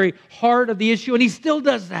to the very heart of the issue, and he still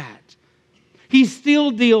does that. He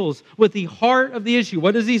still deals with the heart of the issue.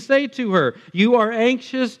 What does he say to her? You are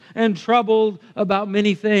anxious and troubled about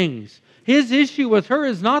many things. His issue with her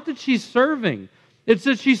is not that she's serving. It's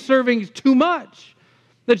that she's serving too much.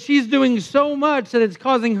 That she's doing so much that it's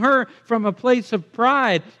causing her from a place of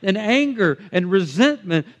pride and anger and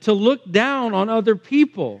resentment to look down on other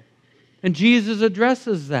people. And Jesus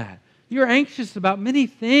addresses that. You're anxious about many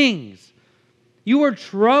things. You are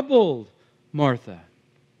troubled, Martha.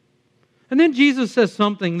 And then Jesus says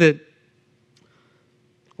something that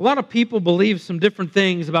a lot of people believe some different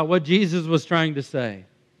things about what Jesus was trying to say.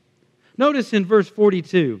 Notice in verse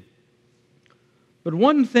 42, but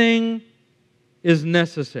one thing is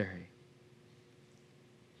necessary,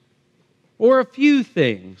 or a few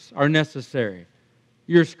things are necessary,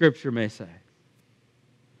 your scripture may say.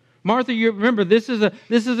 Martha, you remember, this is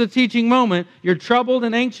a teaching moment. You're troubled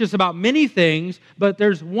and anxious about many things, but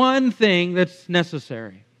there's one thing that's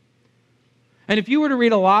necessary. And if you were to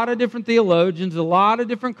read a lot of different theologians, a lot of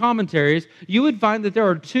different commentaries, you would find that there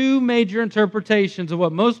are two major interpretations of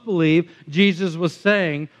what most believe Jesus was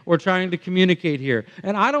saying or trying to communicate here.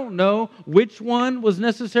 And I don't know which one was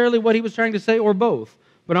necessarily what he was trying to say or both,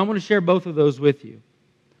 but I want to share both of those with you.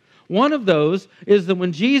 One of those is that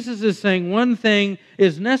when Jesus is saying one thing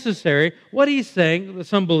is necessary, what he's saying,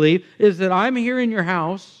 some believe, is that I'm here in your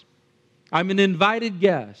house, I'm an invited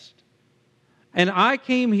guest. And I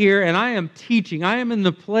came here and I am teaching. I am in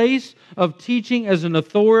the place of teaching as an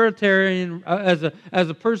authoritarian, as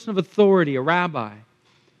a person of authority, a rabbi.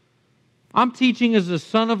 I'm teaching as the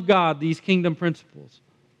Son of God these kingdom principles.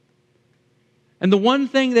 And the one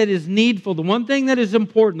thing that is needful, the one thing that is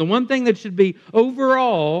important, the one thing that should be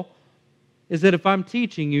overall is that if I'm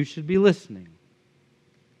teaching, you should be listening.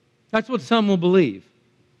 That's what some will believe.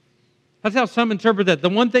 That's how some interpret that. The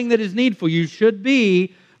one thing that is needful, you should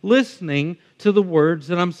be listening to the words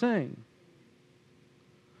that I'm saying.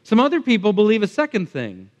 Some other people believe a second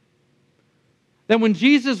thing. That when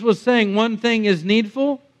Jesus was saying one thing is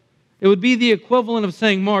needful, it would be the equivalent of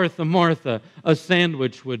saying, Martha, Martha, a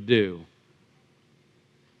sandwich would do.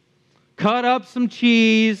 Cut up some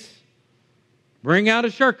cheese, bring out a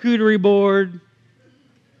charcuterie board.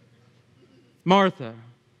 Martha.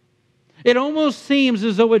 It almost seems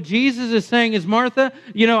as though what Jesus is saying is, Martha,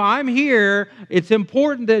 I'm here. It's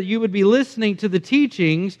important that you would be listening to the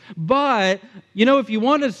teachings, but, if you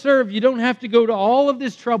want to serve, you don't have to go to all of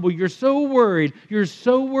this trouble. You're so worried. You're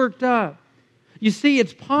so worked up. You see,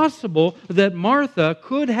 it's possible that Martha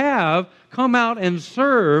could have come out and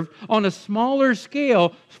served on a smaller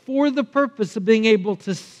scale for the purpose of being able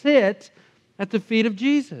to sit at the feet of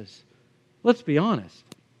Jesus. Let's be honest.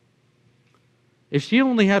 If she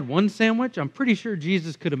only had one sandwich, I'm pretty sure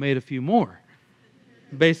Jesus could have made a few more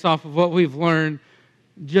based off of what we've learned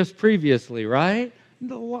just previously, right?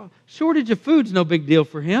 The shortage of food's no big deal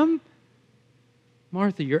for him.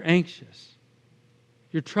 Martha, you're anxious.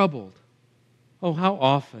 You're troubled. Oh, how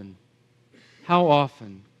often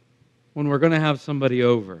when we're going to have somebody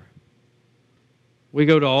over, we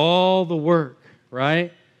go to all the work,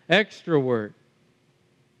 right? Extra work.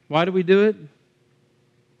 Why do we do it?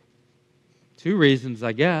 Two reasons,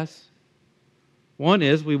 I guess. One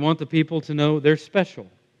is we want the people to know they're special.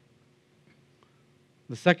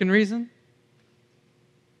 The second reason,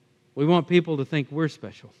 we want people to think we're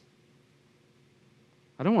special.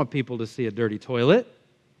 I don't want people to see a dirty toilet.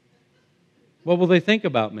 What will they think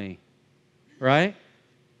about me? Right?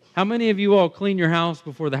 How many of you all clean your house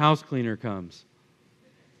before the house cleaner comes?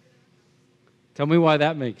 Tell me why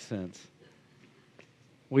that makes sense.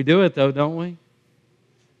 We do it though, don't we?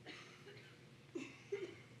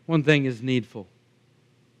 One thing is needful.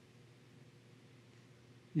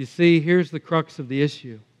 You see, here's the crux of the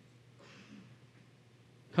issue.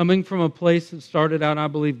 Coming from a place that started out, I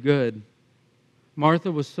believe, good,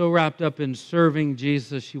 Martha was so wrapped up in serving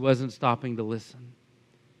Jesus, she wasn't stopping to listen.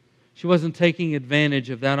 She wasn't taking advantage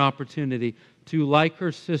of that opportunity to, like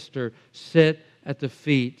her sister, sit at the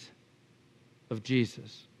feet of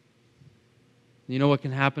Jesus. You know what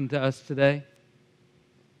can happen to us today?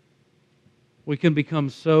 We can become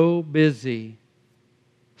so busy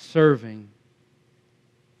serving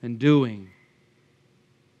and doing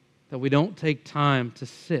that we don't take time to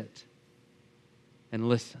sit and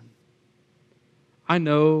listen. I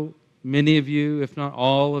know many of you, if not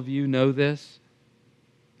all of you, know this.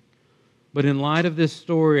 But in light of this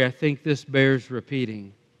story, I think this bears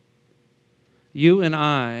repeating. You and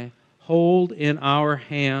I hold in our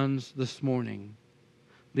hands this morning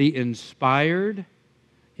the inspired,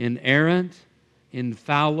 inerrant,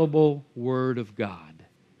 infallible Word of God.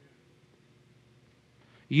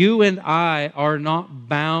 You and I are not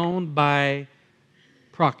bound by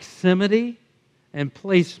proximity and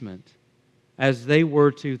placement as they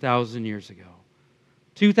were 2,000 years ago.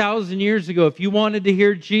 2,000 years ago, if you wanted to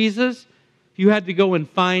hear Jesus, you had to go and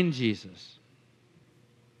find Jesus.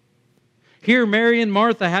 Here, Mary and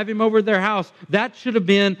Martha have him over at their house. That should have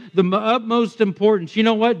been the utmost importance. You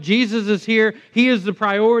know what? Jesus is here. He is the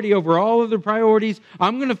priority over all other priorities.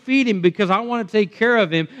 I'm going to feed him because I want to take care of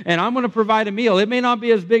him, and I'm going to provide a meal. It may not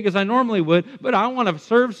be as big as I normally would, but I want to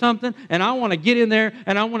serve something, and I want to get in there,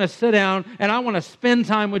 and I want to sit down, and I want to spend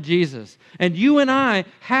time with Jesus. And you and I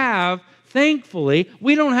have, thankfully,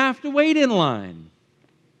 we don't have to wait in line.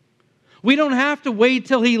 We don't have to wait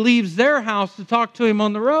till he leaves their house to talk to him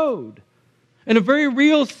on the road. In a very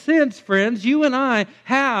real sense, friends, you and I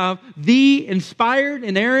have the inspired,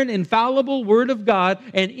 inerrant, infallible Word of God,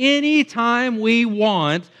 and any time we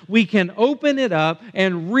want, we can open it up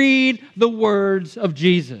and read the words of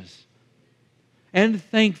Jesus. And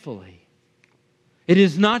thankfully, it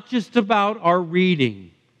is not just about our reading.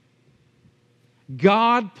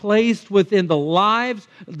 God placed within the lives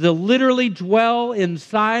that literally dwell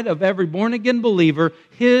inside of every born-again believer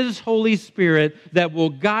His Holy Spirit that will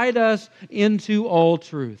guide us into all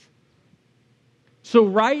truth. So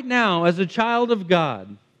right now, as a child of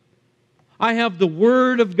God, I have the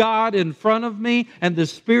Word of God in front of me and the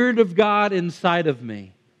Spirit of God inside of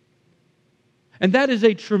me. And that is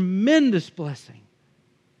a tremendous blessing.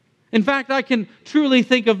 In fact, I can truly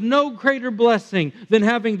think of no greater blessing than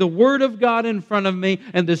having the Word of God in front of me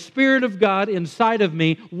and the Spirit of God inside of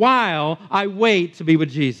me while I wait to be with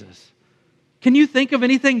Jesus. Can you think of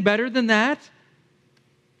anything better than that?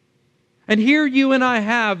 And here you and I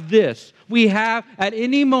have this. We have at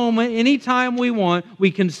any moment, any time we want,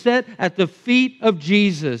 we can sit at the feet of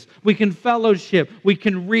Jesus. We can fellowship. We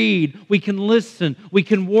can read. We can listen. We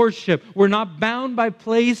can worship. We're not bound by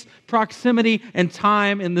place, proximity, and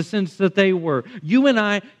time in the sense that they were. You and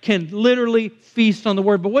I can literally feast on the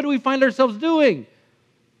Word. But what do we find ourselves doing?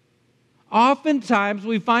 Oftentimes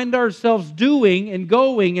we find ourselves doing and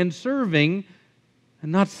going and serving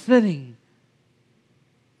and not sitting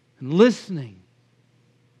and listening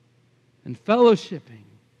and fellowshipping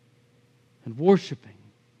and worshiping.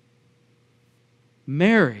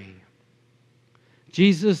 Mary,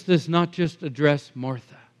 Jesus does not just address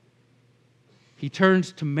Martha. He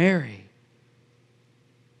turns to Mary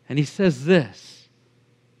and he says this: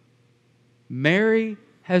 Mary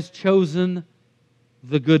has chosen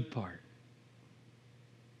the good part.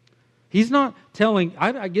 He's not telling,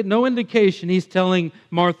 I get no indication he's telling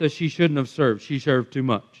Martha she shouldn't have served. She served too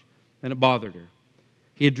much and it bothered her.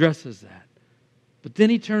 He addresses that. But then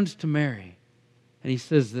he turns to Mary and he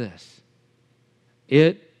says this: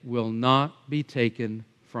 it will not be taken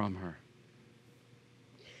from her.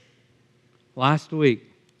 Last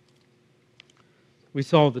week, we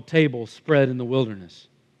saw the table spread in the wilderness.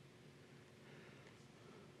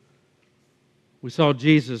 We saw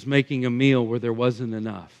Jesus making a meal where there wasn't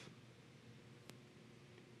enough.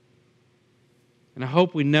 And I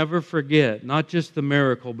hope we never forget not just the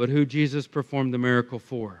miracle, but who Jesus performed the miracle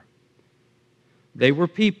for. They were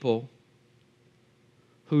people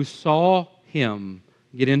who saw Him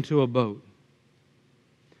get into a boat.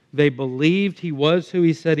 They believed He was who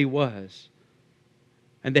He said He was.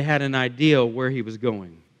 And they had an idea where He was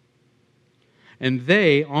going. And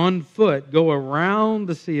they, on foot, go around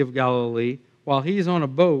the Sea of Galilee while He's on a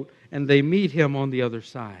boat, and they meet Him on the other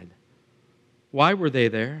side. Why were they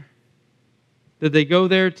there? Did they go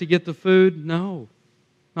there to get the food? No,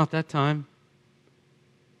 not that time.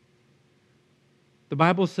 The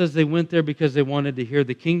Bible says they went there because they wanted to hear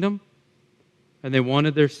the kingdom and they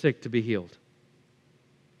wanted their sick to be healed.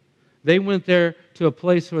 They went there to a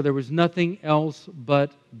place where there was nothing else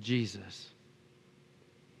but Jesus.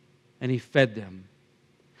 And He fed them.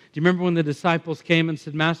 you remember when the disciples came and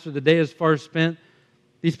said, Master, the day is far spent.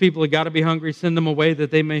 These people have got to be hungry. Send them away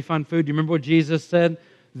that they may find food. Do you remember what Jesus said?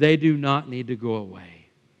 They do not need to go away.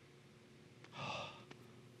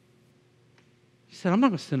 He said, I'm not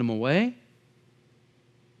going to send them away.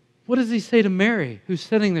 What does he say to Mary, who's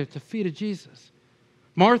sitting there at the feet of Jesus?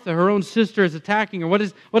 Martha, her own sister, is attacking her. What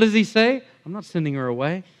does he say? I'm not sending her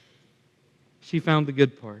away. She found the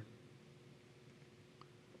good part.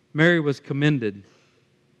 Mary was commended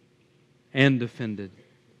and defended.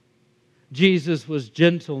 Jesus was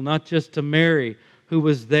gentle, not just to Mary, who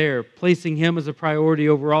was there, placing him as a priority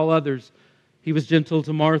over all others. He was gentle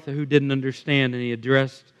to Martha, who didn't understand, and he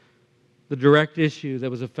addressed the direct issue that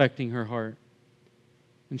was affecting her heart.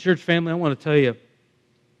 And church family, I want to tell you, I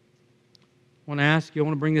want to ask you, I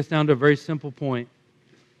want to bring this down to a very simple point.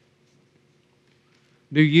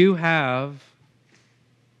 Do you have,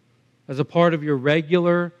 as a part of your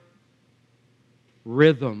regular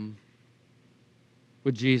rhythm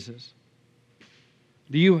with Jesus,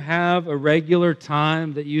 do you have a regular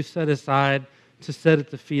time that you set aside to sit at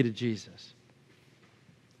the feet of Jesus?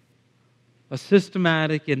 A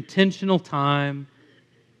systematic, intentional time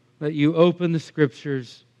that you open the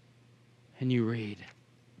Scriptures and you read.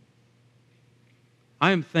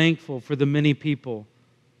 I am thankful for the many people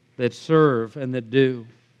that serve and that do.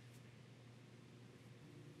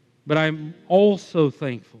 But I'm also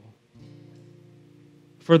thankful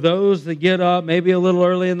for those that get up maybe a little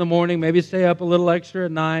early in the morning, maybe stay up a little extra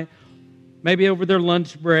at night, maybe over their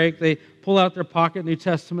lunch break, they pull out their pocket New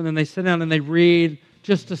Testament and they sit down and they read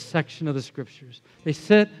just a section of the Scriptures. They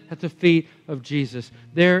sit at the feet of Jesus.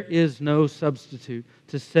 There is no substitute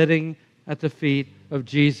to sitting at the feet of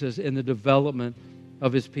Jesus in the development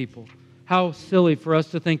of His people. How silly for us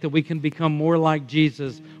to think that we can become more like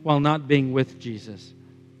Jesus while not being with Jesus.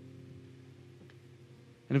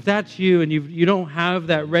 And if that's you and you don't have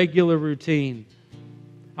that regular routine,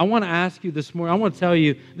 I want to ask you this morning, I want to tell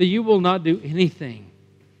you that you will not do anything.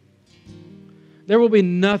 There will be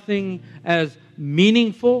nothing as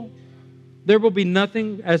meaningful. There will be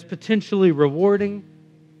nothing as potentially rewarding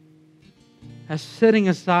as setting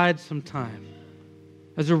aside some time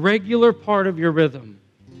as a regular part of your rhythm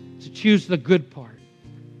to choose the good part,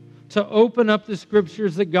 to open up the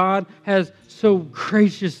Scriptures that God has so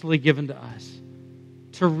graciously given to us,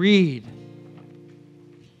 to read,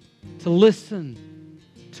 to listen,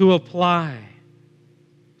 to apply,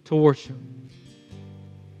 to worship.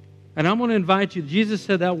 And I'm going to invite you. Jesus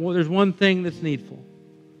said that there's one thing that's needful.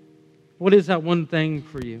 What is that one thing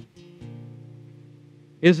for you?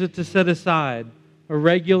 Is it to set aside a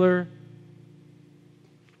regular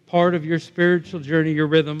part of your spiritual journey, your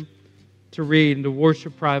rhythm, to read and to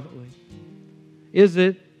worship privately? Is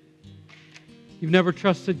it you've never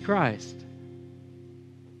trusted Christ?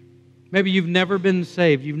 Maybe you've never been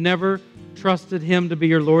saved. You've never trusted Him to be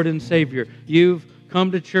your Lord and Savior. You've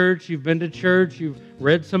come to church, you've been to church, you've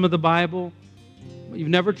read some of the Bible, but you've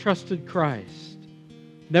never trusted Christ.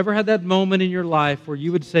 Never had that moment in your life where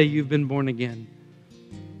you would say you've been born again.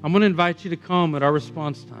 I'm going to invite you to come at our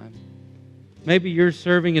response time. Maybe you're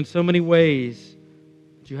serving in so many ways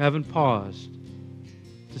that you haven't paused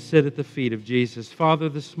to sit at the feet of Jesus. Father,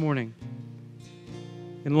 this morning,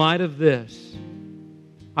 in light of this,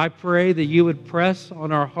 I pray that you would press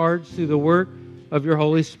on our hearts through the work of your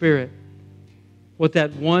Holy Spirit what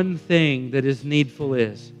that one thing that is needful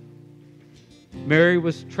is. Mary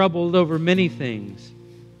was troubled over many things,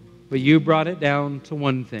 but you brought it down to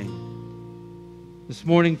one thing. This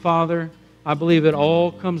morning, Father, I believe it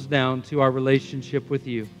all comes down to our relationship with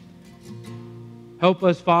you. Help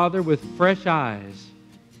us, Father, with fresh eyes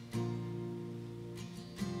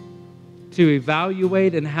to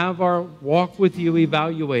evaluate and have our walk with you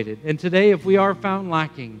evaluated. And today, if we are found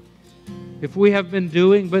lacking, if we have been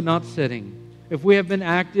doing but not sitting, if we have been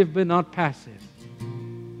active but not passive,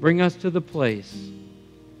 bring us to the place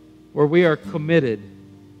where we are committed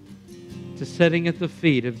to sitting at the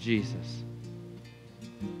feet of Jesus.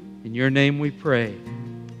 In your name we pray.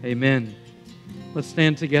 Amen. Let's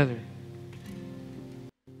stand together.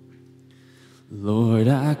 Lord,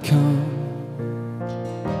 I come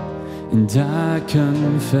and I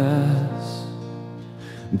confess,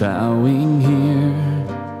 bowing here,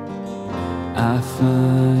 I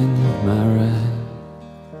find my rest.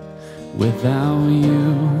 Without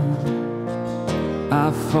you,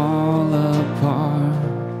 I fall apart.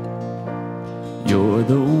 You're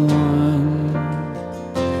the one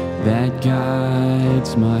that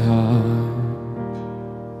guides my heart.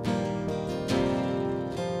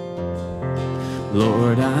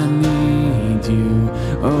 Lord, I need you.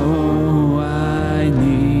 Oh, I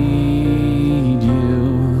need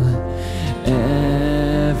you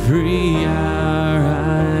every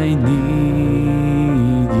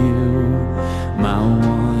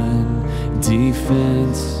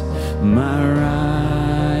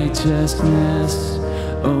righteousness.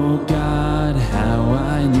 Oh God, how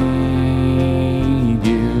I need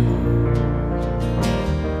you.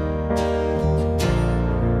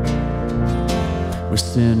 Where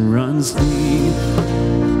sin runs deep,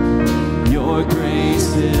 your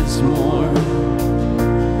grace is more.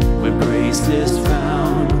 Where grace is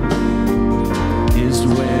found is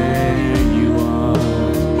where you are.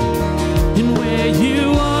 And where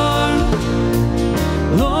you are,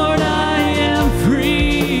 Lord, I am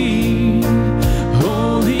free.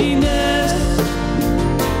 Holiness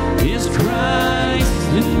is Christ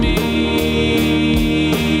in me.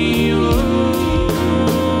 Oh,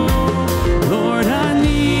 Lord, I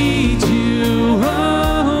need you.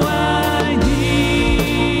 Oh, I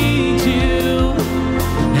need you.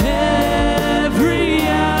 Every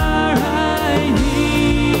hour I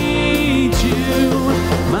need you.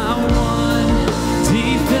 My one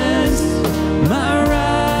defense, my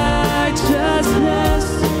righteousness.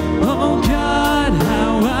 Oh God,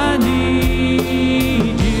 how I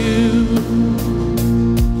need you.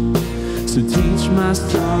 So teach my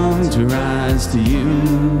song to rise to you.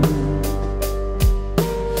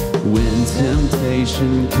 When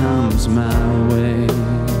temptation comes my way,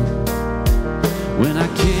 when I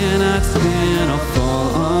cannot stand, I'll fall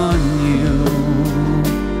on you.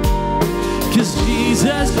 'Cause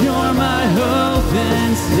Jesus, you're my hope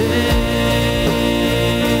and stay.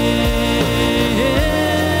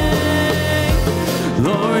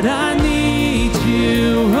 Lord, I need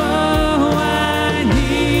you. Oh, I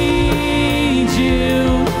need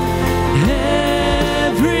you.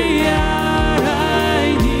 Every hour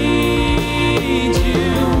I need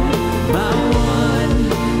you. My one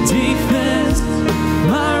defense,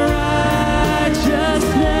 my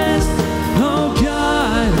righteousness. Oh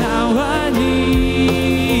God, how I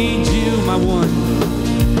need you. My one,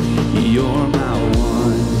 you're my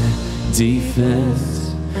one defense,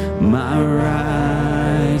 my righteousness.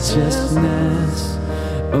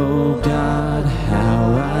 Oh God,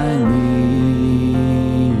 how I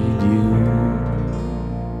need you.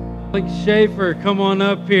 Alex Schaefer, come on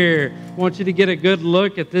up here. I want you to get a good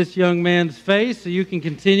look at this young man's face so you can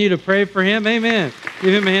continue to pray for him. Amen.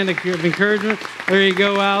 Give him a hand of encouragement. There you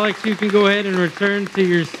go, Alex. You can go ahead and return to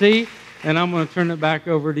your seat. And I'm going to turn it back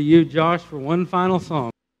over to you, Josh, for one final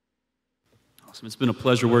song. Awesome. It's been a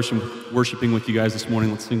pleasure worshiping with you guys this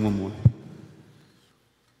morning. Let's sing one more.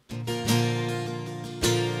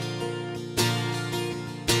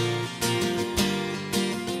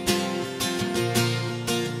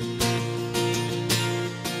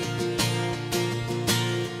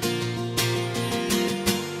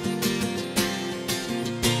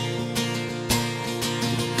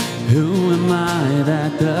 Who am I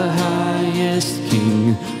that the highest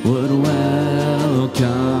King would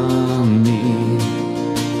welcome me?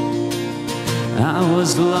 I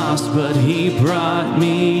was lost, but he brought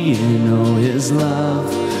me in. Oh, his love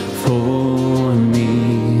for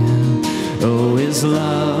me. Oh, his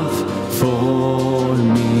love for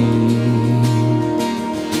me.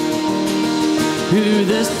 Who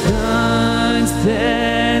the Son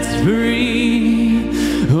sets free,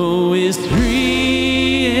 oh, is free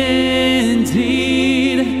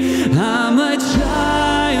indeed. I'm a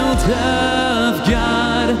child of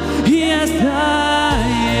God, yes I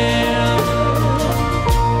am.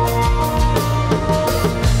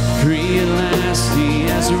 Free at last, he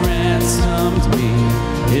has ransomed me.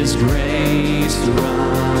 His grace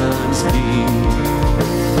runs deep.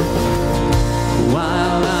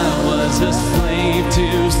 While I was a slave to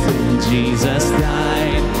sin, Jesus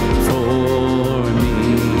died for me.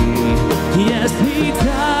 Yes, he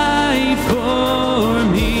died for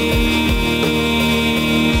me.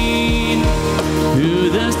 Who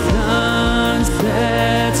the Son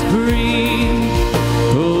sets free,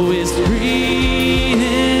 oh, is free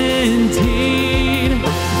indeed.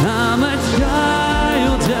 I'm a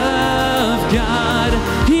child of God,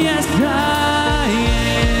 yes I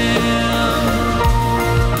am.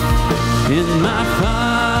 In my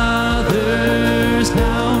Father's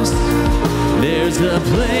house, there's a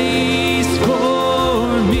place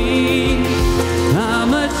for me.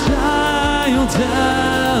 I'm a child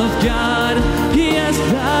of God, yes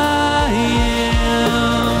I am.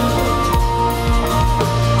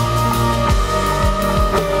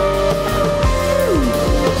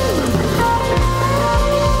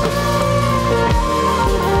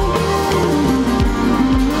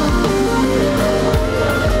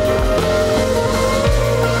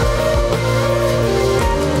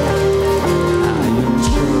 I am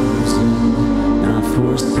chosen, not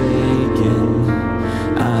forsaken.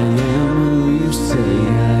 I am who you say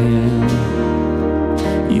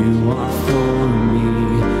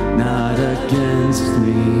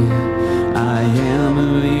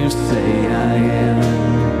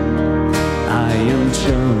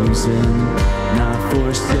not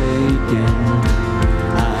forsaken.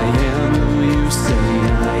 I am who you say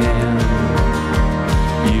I am.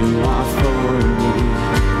 You are for me,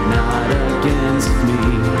 not against me.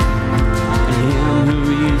 I am who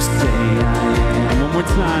you say I am. One more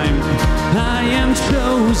time. I am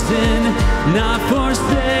chosen, not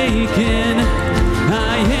forsaken. I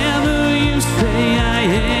am who you say I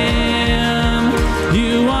am.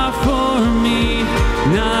 You are for me,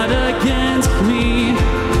 not against me.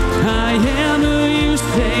 I am who you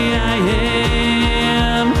say I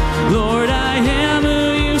am. Lord, I am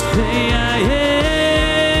who you say I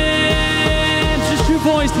am. Just your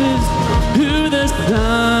voices. Who the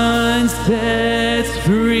Son sets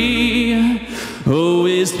free, oh,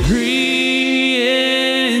 is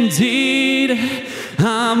free indeed.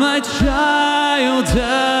 I'm a child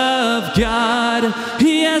of God.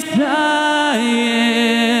 Yes, I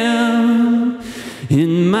am.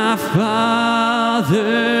 In my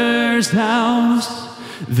Father's house,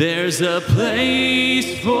 there's a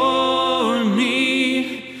place for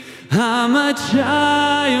me. I'm a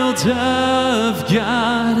child of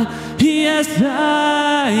God. Yes,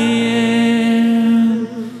 I am.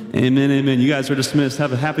 Amen, amen. You guys are dismissed.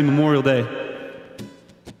 Have a happy Memorial Day.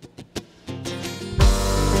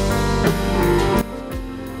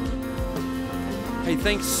 Hey,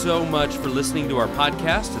 thanks so much for listening to our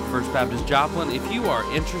podcast at First Baptist Joplin. If you are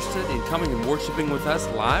interested in coming and worshiping with us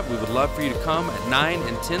live, we would love for you to come at 9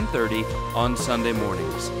 and 10:30 on Sunday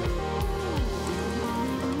mornings.